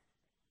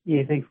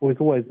 Yeah, thanks, boys.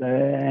 Always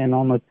an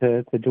honour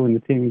to join the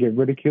team and get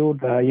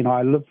ridiculed.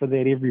 I live for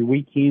that every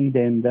weekend,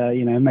 and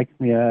it makes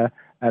me a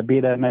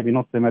better, maybe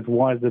not so much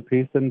wiser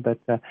person, but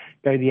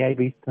go the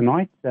ABs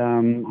tonight.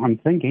 I'm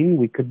thinking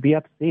we could be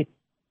upset.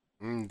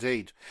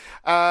 Indeed.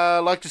 I'd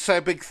like to say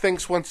a big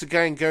thanks once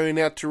again going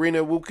out to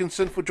Reno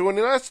Wilkinson for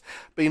joining us.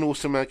 Been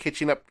awesome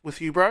catching up with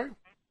you, bro.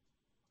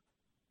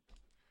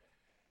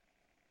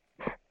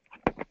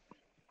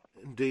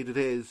 Indeed it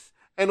is.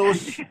 And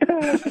also, and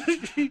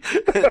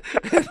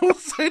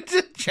also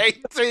to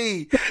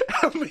JT,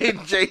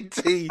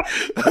 JT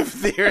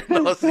over there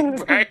in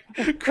Aussie, bro.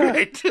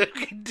 Great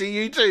talking to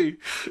you too.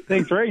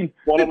 Thanks, Ray.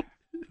 Well,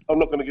 I'm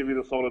not going to give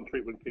you the silent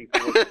treatment, Keith.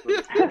 Rugby.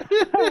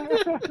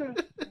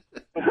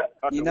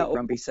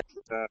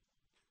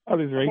 I'll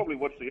probably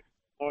watch the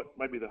fight,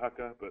 maybe the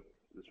haka, but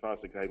as far as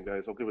the game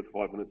goes, I'll give it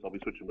 5 minutes. I'll be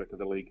switching back to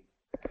the league.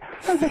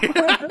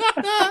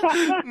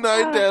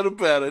 No doubt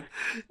about it.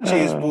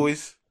 Cheers,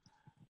 boys.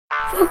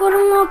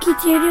 Whakarongo ki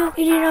te reo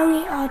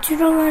irirangi a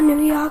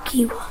Turanganui a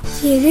Kiwa.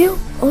 Te reo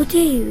o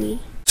te iwi.